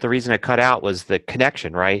assume that the reason it cut out was the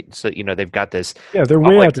connection, right? So they've got this. Yeah, they're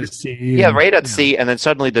way out to sea. Yeah, right out to sea, and then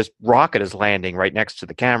suddenly this rocket is landing right next to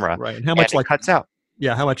the camera. Right, and how much it cuts out?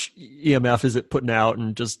 Yeah, how much EMF is it putting out,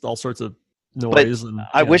 and just all sorts of noise.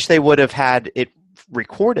 I wish they would have had it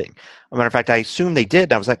recording. As a matter of fact, I assume they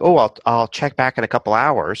did. I was like, I'll check back in a couple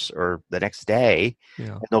hours or the next day,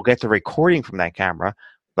 and they'll get the recording from that camera.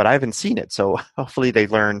 But I haven't seen it, so hopefully they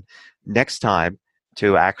learn next time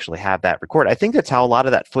to actually have that record. I think that's how a lot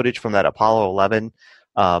of that footage from that Apollo 11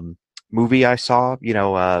 movie I saw,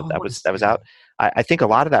 that was out. I think a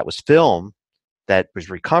lot of that was film that was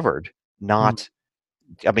recovered, not.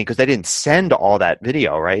 I mean, because they didn't send all that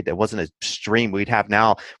video, right? It wasn't a stream we'd have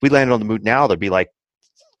now. We landed on the moon now, there'd be like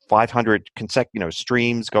 500 consecutive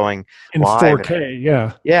streams going in live.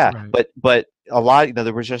 4K. Yeah. Right. But a lot,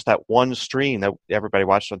 there was just that one stream that everybody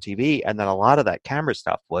watched on TV, and then a lot of that camera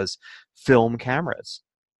stuff was film cameras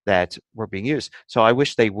that were being used. So I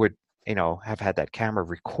wish they would, have had that camera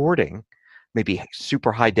recording, maybe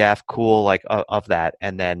super high def, cool, like of that,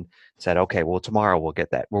 and then said, okay, well, tomorrow we'll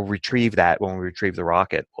get that. We'll retrieve that when we retrieve the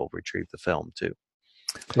rocket. We'll retrieve the film too.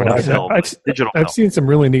 I've seen some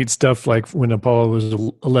really neat stuff, like when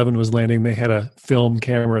Apollo 11 was landing, they had a film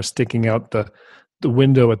camera sticking out the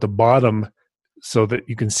window at the bottom so that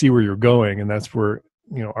you can see where you're going, and that's where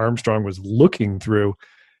Armstrong was looking through.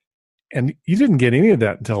 And you didn't get any of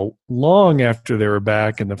that until long after they were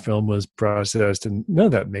back and the film was processed. And none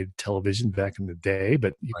of that made television back in the day,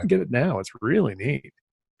 but you can get it now. It's really neat.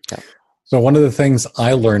 Yeah. So one of the things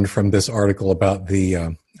I learned from this article about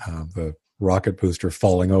the rocket booster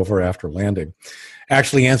falling over after landing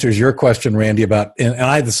actually answers your question, Randy, about, and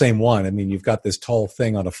I had the same one. I mean, you've got this tall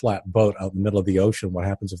thing on a flat boat out in the middle of the ocean. What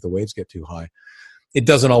happens if the waves get too high? It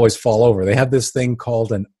doesn't always fall over. They have this thing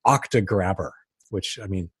called an octograbber, which, I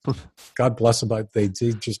mean, God bless them, they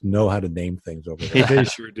just know how to name things over there. They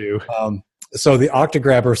sure do. So the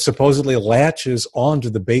octograbber supposedly latches onto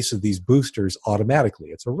the base of these boosters automatically.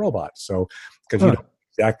 It's a robot, so because you know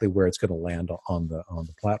exactly where it's going to land on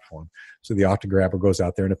the platform. So the octograbber goes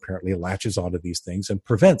out there and apparently latches onto these things and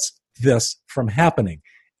prevents this from happening.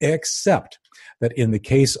 Except that in the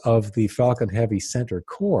case of the Falcon Heavy center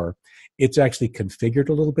core, it's actually configured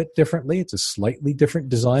a little bit differently. It's a slightly different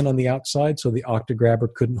design on the outside, so the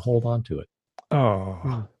octograbber couldn't hold on to it.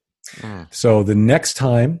 Oh. So the next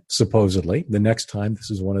time, supposedly, this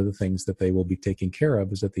is one of the things that they will be taking care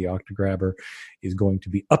of, is that the octograbber is going to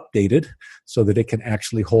be updated so that it can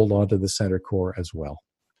actually hold on to the center core as well.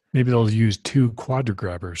 Maybe they'll use 2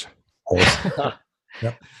 quadrigrabbers.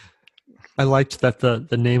 Yep. I liked that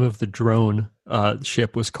the name of the drone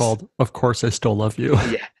ship was called "Of Course I Still Love You."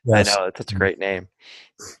 Yeah, yes. I know. That's a great name.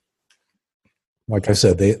 Like I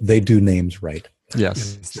said, they do names right.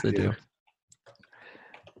 Yes, they do.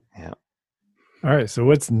 Yeah. All right. So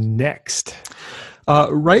what's next?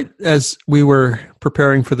 Right as we were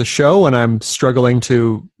preparing for the show, and I'm struggling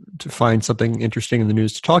to find something interesting in the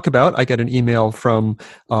news to talk about, I get an email from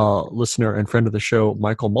listener and friend of the show,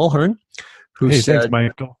 Michael Mulhern, who said, thanks,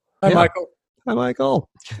 Michael. Hi, Michael. Hi, Michael.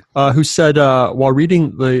 Who said, while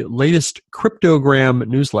reading the latest Cryptogram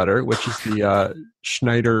newsletter, which is the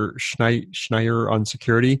Schneier on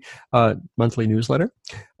Security monthly newsletter,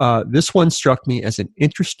 this one struck me as an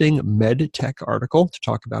interesting med tech article to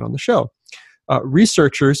talk about on the show.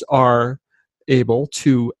 Researchers are able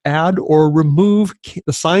to add or remove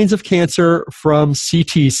the signs of cancer from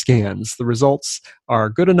CT scans. The results are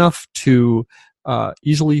good enough to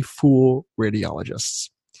easily fool radiologists.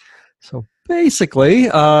 So basically,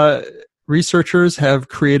 researchers have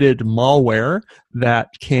created malware that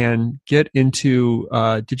can get into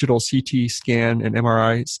digital CT scan and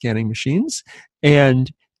MRI scanning machines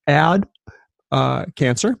and add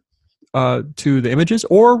cancer to the images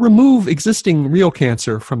or remove existing real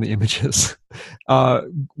cancer from the images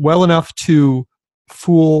well enough to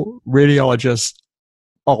fool radiologists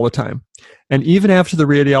all the time. And even after the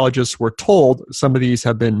radiologists were told some of these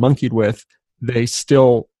have been monkeyed with, they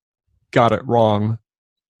still got it wrong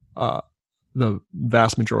the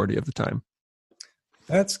vast majority of the time.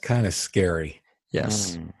 That's kind of scary.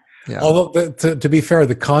 Yes. Yeah. Although, to be fair,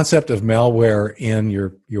 the concept of malware in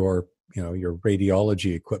your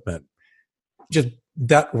radiology equipment, just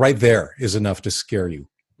that right there is enough to scare you,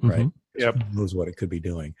 right? Mm-hmm. Yep. Knows what it could be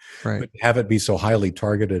doing. Right. But have it be so highly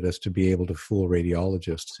targeted as to be able to fool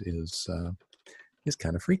radiologists is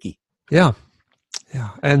kind of freaky. Yeah. Yeah.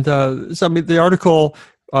 And so, I mean, the article,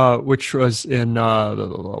 which was in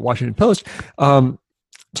the Washington Post,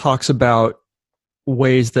 talks about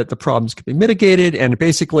ways that the problems could be mitigated, and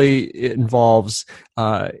basically it involves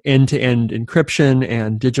end-to-end encryption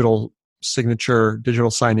and digital signature,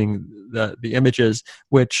 digital signing the images,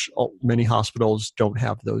 which many hospitals don't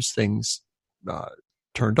have those things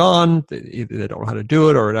turned on. Either they don't know how to do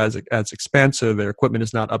it, or it adds expense, so their equipment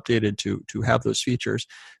is not updated to have those features.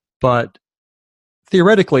 But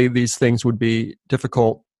theoretically, these things would be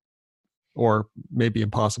difficult or maybe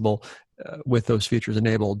impossible with those features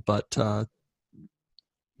enabled. But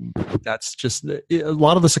that's just a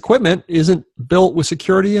lot of this equipment isn't built with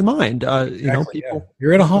security in mind. People. Yeah.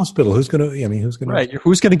 You're in a hospital. Who's going to? Right.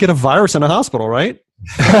 Who's going to get a virus in a hospital, right?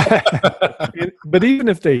 But even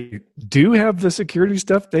if they do have the security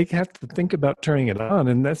stuff, they have to think about turning it on,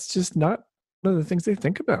 and that's just not one of the things they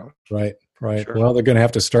think about. Right. Sure. Well, they're going to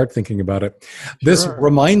have to start thinking about it. This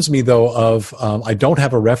reminds me, though, of I don't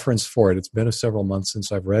have a reference for it. It's been several months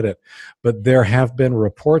since I've read it, but there have been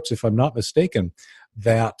reports, if I'm not mistaken,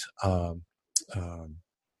 that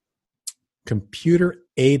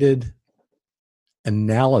computer-aided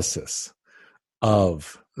analysis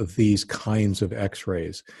of these kinds of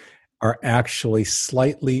X-rays are actually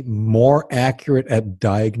slightly more accurate at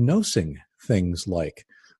diagnosing things like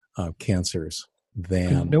cancers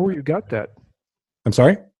than... I know where you got that. I'm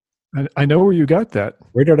sorry? I know where you got that.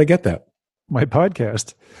 Where did I get that? My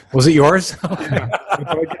podcast. Was it yours? My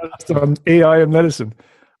podcast on AI and medicine.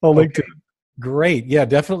 I'll link to it. Great. Yeah,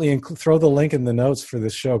 definitely throw the link in the notes for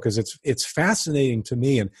this show because it's fascinating to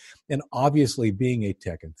me. And obviously being a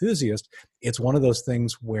tech enthusiast, it's one of those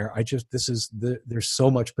things where there's so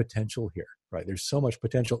much potential here, right? There's so much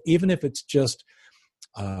potential, even if it's just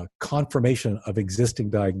confirmation of existing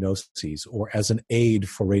diagnoses or as an aid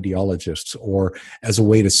for radiologists or as a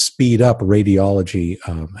way to speed up radiology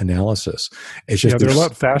analysis. It's just they're a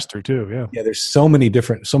lot faster too. Yeah, there's so many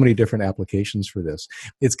different applications for this.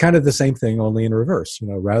 It's kind of the same thing, only in reverse.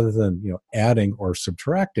 Rather than adding or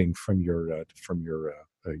subtracting from your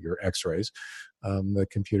X-rays, the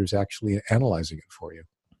computer's actually analyzing it for you.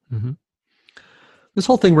 Mm-hmm. This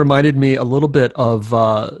whole thing reminded me a little bit of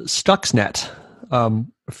Stuxnet. A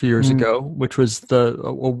few years ago, which was the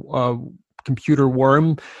computer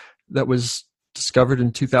worm that was discovered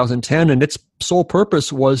in 2010, and its sole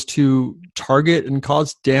purpose was to target and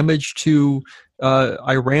cause damage to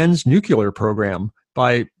Iran's nuclear program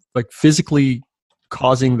by physically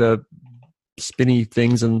causing the spinny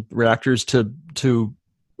things and reactors to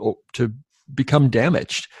become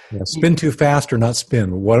damaged. Yeah, spin too fast or not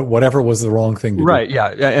spin, whatever was the wrong thing to do. Right, yeah,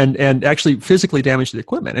 and actually physically damage the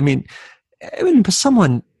equipment. I mean,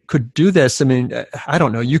 someone could do this. I mean, I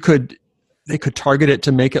don't know. They could target it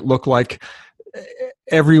to make it look like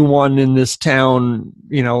everyone in this town,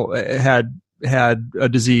 had a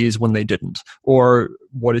disease when they didn't. Or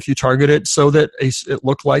what if you target it so that it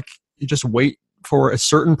looked like you just wait for a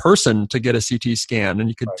certain person to get a CT scan, and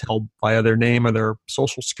you could tell by their name or their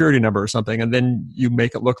social security number or something, and then you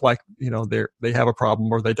make it look like they have a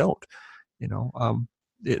problem or they don't.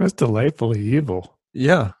 That's delightfully evil.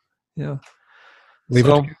 Yeah. Yeah. Leave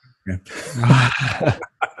it. Yeah.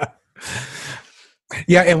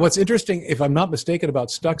 Yeah, and what's interesting, if I'm not mistaken about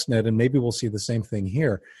Stuxnet, and maybe we'll see the same thing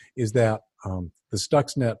here, is that the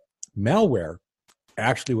Stuxnet malware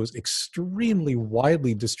actually was extremely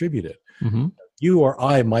widely distributed. Mm-hmm. You or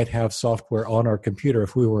I might have software on our computer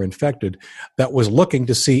if we were infected that was looking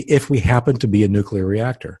to see if we happened to be a nuclear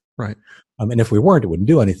reactor. Right. And if we weren't, it wouldn't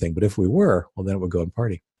do anything. But if we were, well, then it would go and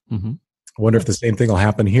party. Mm-hmm. I wonder if the same thing will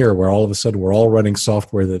happen here, where all of a sudden we're all running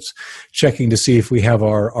software that's checking to see if we have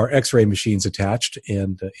our X-ray machines attached,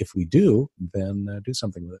 and if we do, then do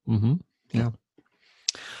something with it. Mm-hmm. Yeah.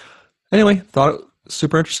 Anyway, thought it was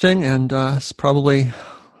super interesting, and it's probably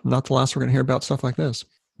not the last we're going to hear about stuff like this.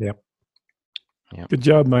 Yep. Good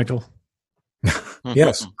job, Michael.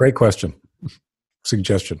 Yes, great question.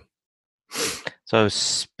 Suggestion. So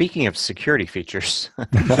speaking of security features,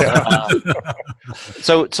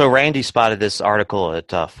 so Randy spotted this article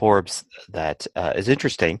at Forbes that is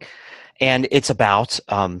interesting, and it's about.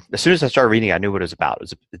 As soon as I started reading, I knew what it was about.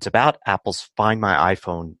 It's about Apple's Find My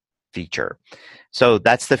iPhone feature. So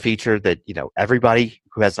that's the feature that everybody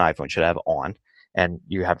who has an iPhone should have on, and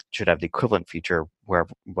should have the equivalent feature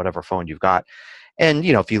whatever phone you've got. And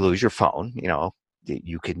if you lose your phone,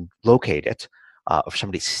 you can locate it. If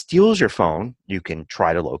somebody steals your phone, you can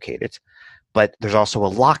try to locate it. But there's also a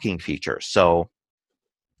locking feature. So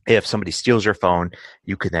if somebody steals your phone,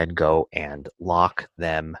 you can then go and lock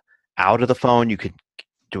them out of the phone. You could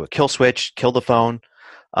do a kill switch, kill the phone.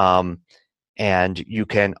 And you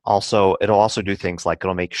can it'll also do things like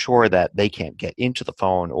it'll make sure that they can't get into the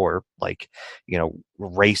phone or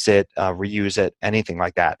erase it, reuse it, anything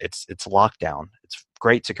like that. It's locked down. It's a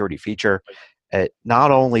great security feature. It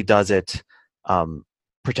not only does it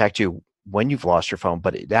protect you when you've lost your phone,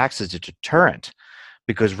 but it acts as a deterrent,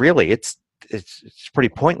 because really it's pretty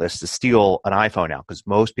pointless to steal an iPhone now, because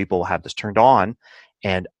most people have this turned on,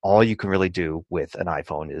 and all you can really do with an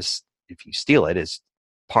iPhone is, if you steal it, is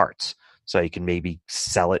parts. So you can maybe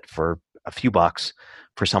sell it for a few bucks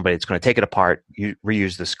for somebody that's going to take it apart,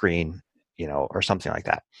 reuse the screen, or something like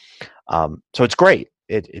that. So it's great.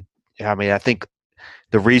 I think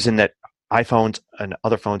the reason that iPhones and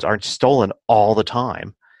other phones aren't stolen all the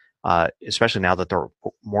time, especially now that they're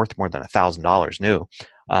worth more than $1,000 new,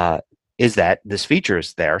 is that this feature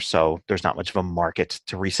is there, so there's not much of a market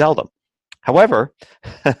to resell them. However,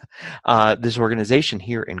 this organization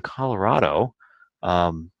here in Colorado,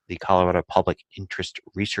 the Colorado Public Interest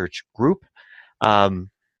Research Group,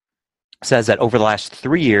 says that over the last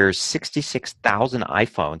 3 years, 66,000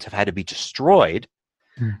 iPhones have had to be destroyed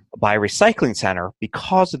by a recycling center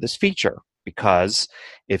because of this feature. Because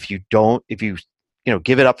if you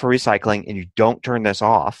give it up for recycling and you don't turn this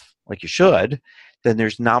off like you should, then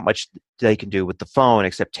there's not much they can do with the phone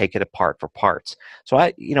except take it apart for parts. So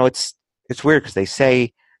it's weird, because they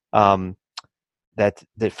say that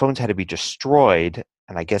the phones had to be destroyed,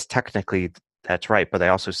 and I guess technically that's right, but they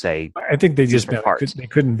also say I think they just meant they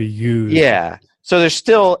couldn't be used. Yeah. So there's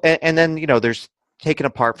still, and then there's taken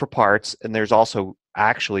apart for parts, and there's also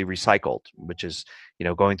actually recycled, which is,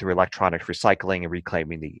 going through electronic recycling and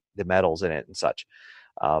reclaiming the metals in it and such.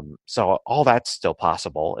 So all that's still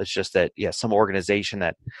possible. It's just that, some organization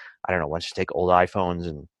that, I don't know, wants to take old iPhones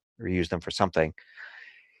and reuse them for something,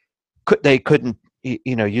 they couldn't,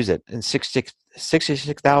 use it. And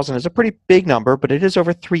 66,000 is a pretty big number, but it is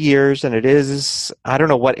over 3 years, and it is, I don't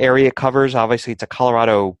know what area it covers. Obviously, it's a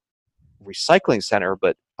Colorado recycling center,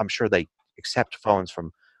 but I'm sure they accept phones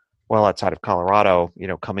from well outside of Colorado,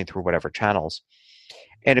 coming through whatever channels.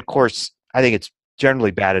 And of course, I think it's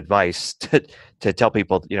generally bad advice to tell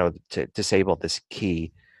people, to disable this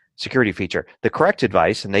key security feature. The correct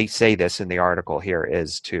advice, and they say this in the article here,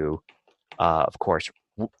 is to, of course,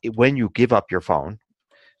 when you give up your phone,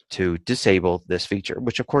 to disable this feature,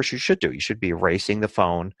 which of course you should do. You should be erasing the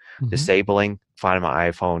phone, disabling Find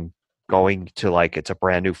My iPhone, going to like it's a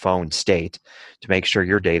brand new phone state to make sure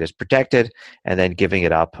your data is protected, and then giving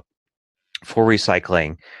it up for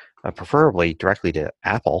recycling, preferably directly to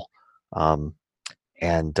Apple.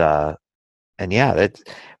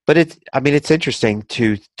 It's interesting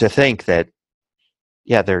to think that,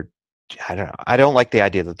 I don't know. I don't like the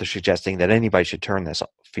idea that they're suggesting that anybody should turn this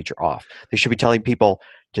feature off. They should be telling people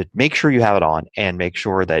to make sure you have it on and make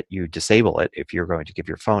sure that you disable it if you're going to give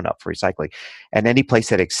your phone up for recycling. And any place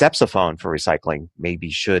that accepts a phone for recycling maybe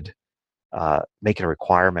should make it a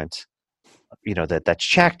requirement, that's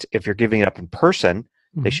checked. If you're giving it up in person,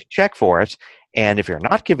 they should check for it. And if you're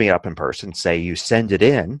not giving it up in person, say you send it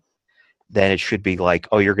in, then it should be like,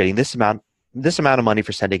 oh, you're getting this amount of money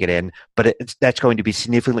for sending it in, but that's going to be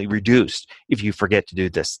significantly reduced if you forget to do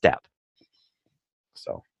this step.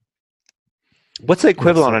 So, what's the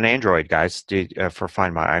equivalent on Android, guys, for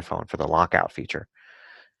Find My iPhone for the lockout feature?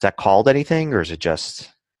 Is that called anything, or is it just?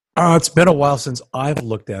 It's been a while since I've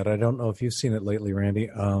looked at it. I don't know if you've seen it lately, Randy.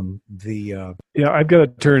 I've got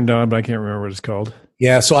it turned on, but I can't remember what it's called.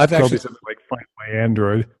 Yeah, so I've actually something like Find My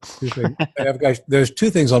Android. There's two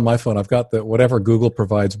things on my phone. I've got the whatever Google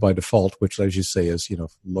provides by default, which, as you say, is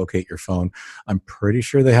locate your phone. I'm pretty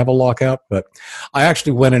sure they have a lockout, but I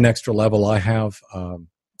actually went an extra level. I have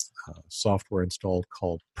software installed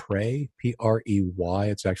called Prey, Prey.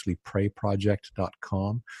 It's actually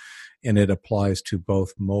preyproject.com. And it applies to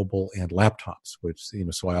both mobile and laptops, which,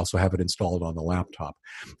 so I also have it installed on the laptop.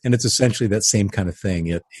 And it's essentially that same kind of thing.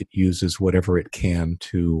 It uses whatever it can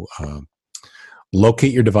to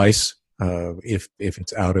locate your device if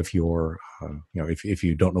it's out of your, if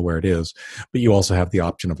you don't know where it is. But you also have the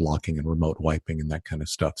option of locking and remote wiping and that kind of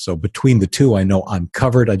stuff. So between the two, I know I'm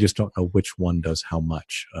covered. I just don't know which one does how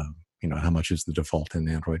much. How much is the default in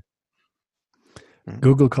Android?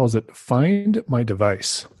 Google calls it Find My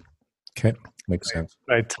Device. Okay, makes sense.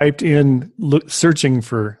 I typed in searching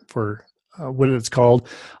for what it's called.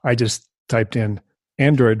 I just typed in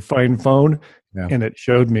Android Find Phone, and it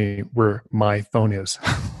showed me where my phone is.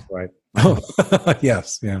 Right.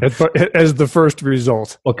 Yes. Yeah. As the first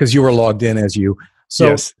result. Well, because you were logged in as you. So,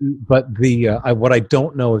 yes. But what I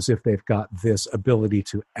don't know is if they've got this ability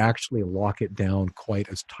to actually lock it down quite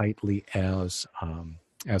as tightly as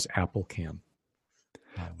Apple can.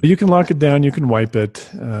 You can lock it down. You can wipe it.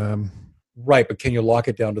 Right, but can you lock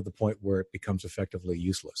it down to the point where it becomes effectively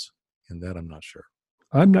useless? And that I'm not sure.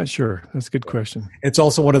 I'm not sure. That's a good question. It's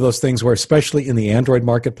also one of those things where, especially in the Android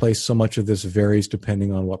marketplace, so much of this varies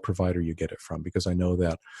depending on what provider you get it from, because I know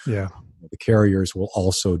that the carriers will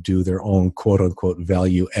also do their own quote-unquote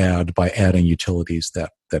value add by adding utilities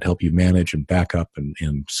that help you manage and backup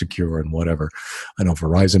and secure and whatever. I know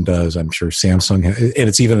Verizon does. I'm sure Samsung has, and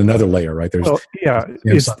it's even another layer, right? There's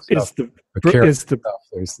it's the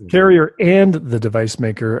carrier and the device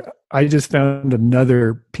maker. I just found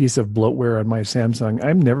another piece of bloatware on my Samsung.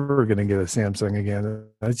 I'm never going to get a Samsung again.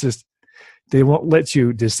 It's just, they won't let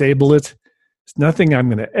you disable it. It's nothing I'm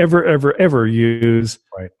going to ever use.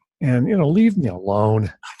 Right. And, leave me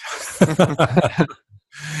alone.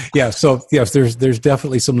 Yeah. So yes, there's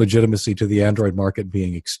definitely some legitimacy to the Android market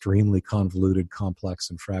being extremely convoluted, complex,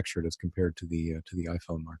 and fractured as compared to the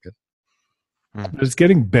iPhone market. But it's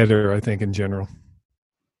getting better, I think, in general.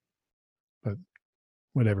 But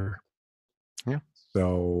whatever. Yeah.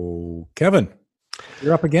 So, Kevin,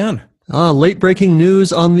 you're up again. Late breaking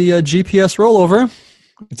news on the GPS rollover,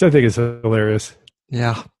 which I think is hilarious.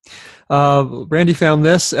 Yeah. Randy found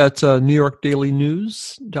this at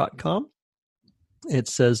NewYorkDailyNews.com. It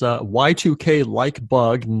says Y2K like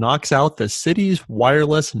bug knocks out the city's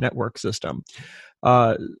wireless network system.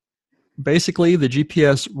 Basically, the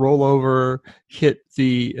GPS rollover hit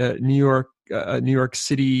the New York New York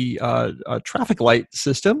City traffic light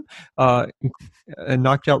system and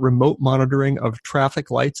knocked out remote monitoring of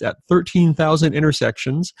traffic lights at 13,000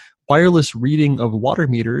 intersections, wireless reading of water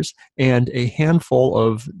meters, and a handful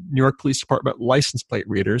of New York Police Department license plate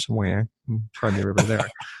readers. Where trying to remember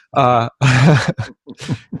there,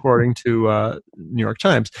 according to New York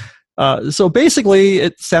Times. So basically,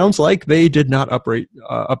 it sounds like they did not update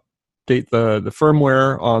the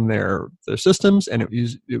firmware on their systems, and it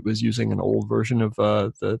was using an old version of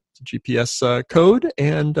the GPS code.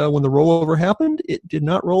 And when the rollover happened, it did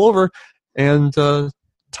not roll over, and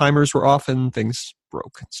timers were off, and things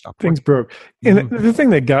broke and stopped. Things broke. And the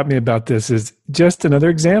thing that got me about this is just another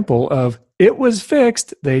example of it was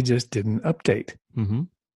fixed. They just didn't update. Mm-hmm.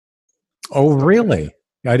 Oh, really?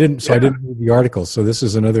 I didn't read the article. So this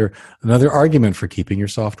is another argument for keeping your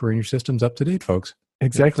software and your systems up to date, folks.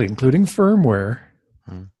 Exactly, including firmware.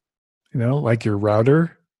 You know, like your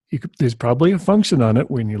router, there's probably a function on it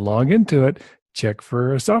when you log into it, check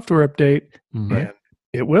for a software update, and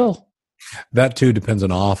it will. That too depends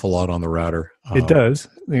an awful lot on the router. It does,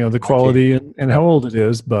 you know, the quality and how old it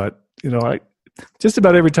is. But, you know, just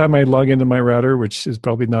about every time I log into my router, which is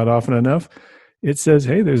probably not often enough, it says,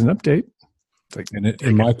 hey, there's an update. Like, and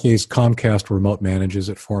in my case, Comcast remote manages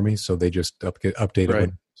it for me, so they just update it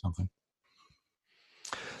with something.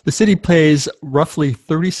 The city pays roughly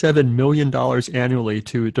 $37 million annually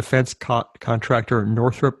to defense contractor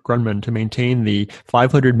Northrop Grumman to maintain the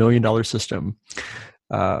 $500 million system.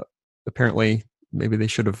 Apparently, maybe they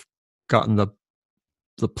should have gotten the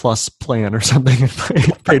plus plan or something and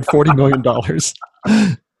paid $40 million. Jeez,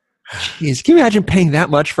 can you imagine paying that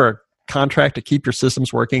much for a contract to keep your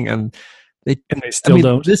systems working? And they still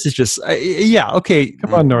don't. This is just, okay.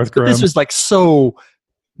 Come on, North Grum. This was like so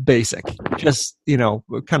basic, just, you know,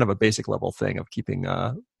 kind of a basic level thing of keeping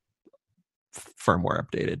firmware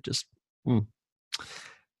updated. Just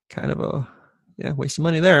kind of a waste of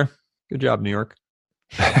money there. Good job, New York.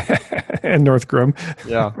 And North Grum.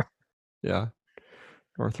 Yeah.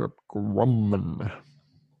 Northrop Grumman.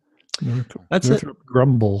 That's Northrop it.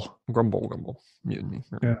 Grumble. Mutiny.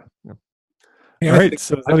 Yeah. Yeah, all right.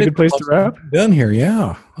 So is that a good place to wrap? Done here.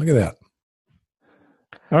 Yeah. Look at that.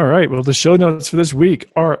 All right. Well, the show notes for this week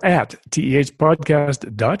are at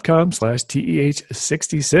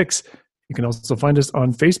tehpodcast.com/TEH66. You can also find us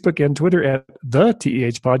on Facebook and Twitter at the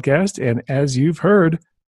TEH Podcast. And as you've heard,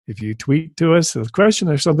 if you tweet to us a question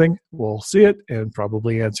or something, we'll see it and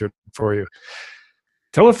probably answer it for you.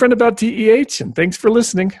 Tell a friend about TEH, and thanks for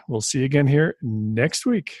listening. We'll see you again here next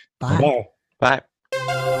week. Bye. Bye.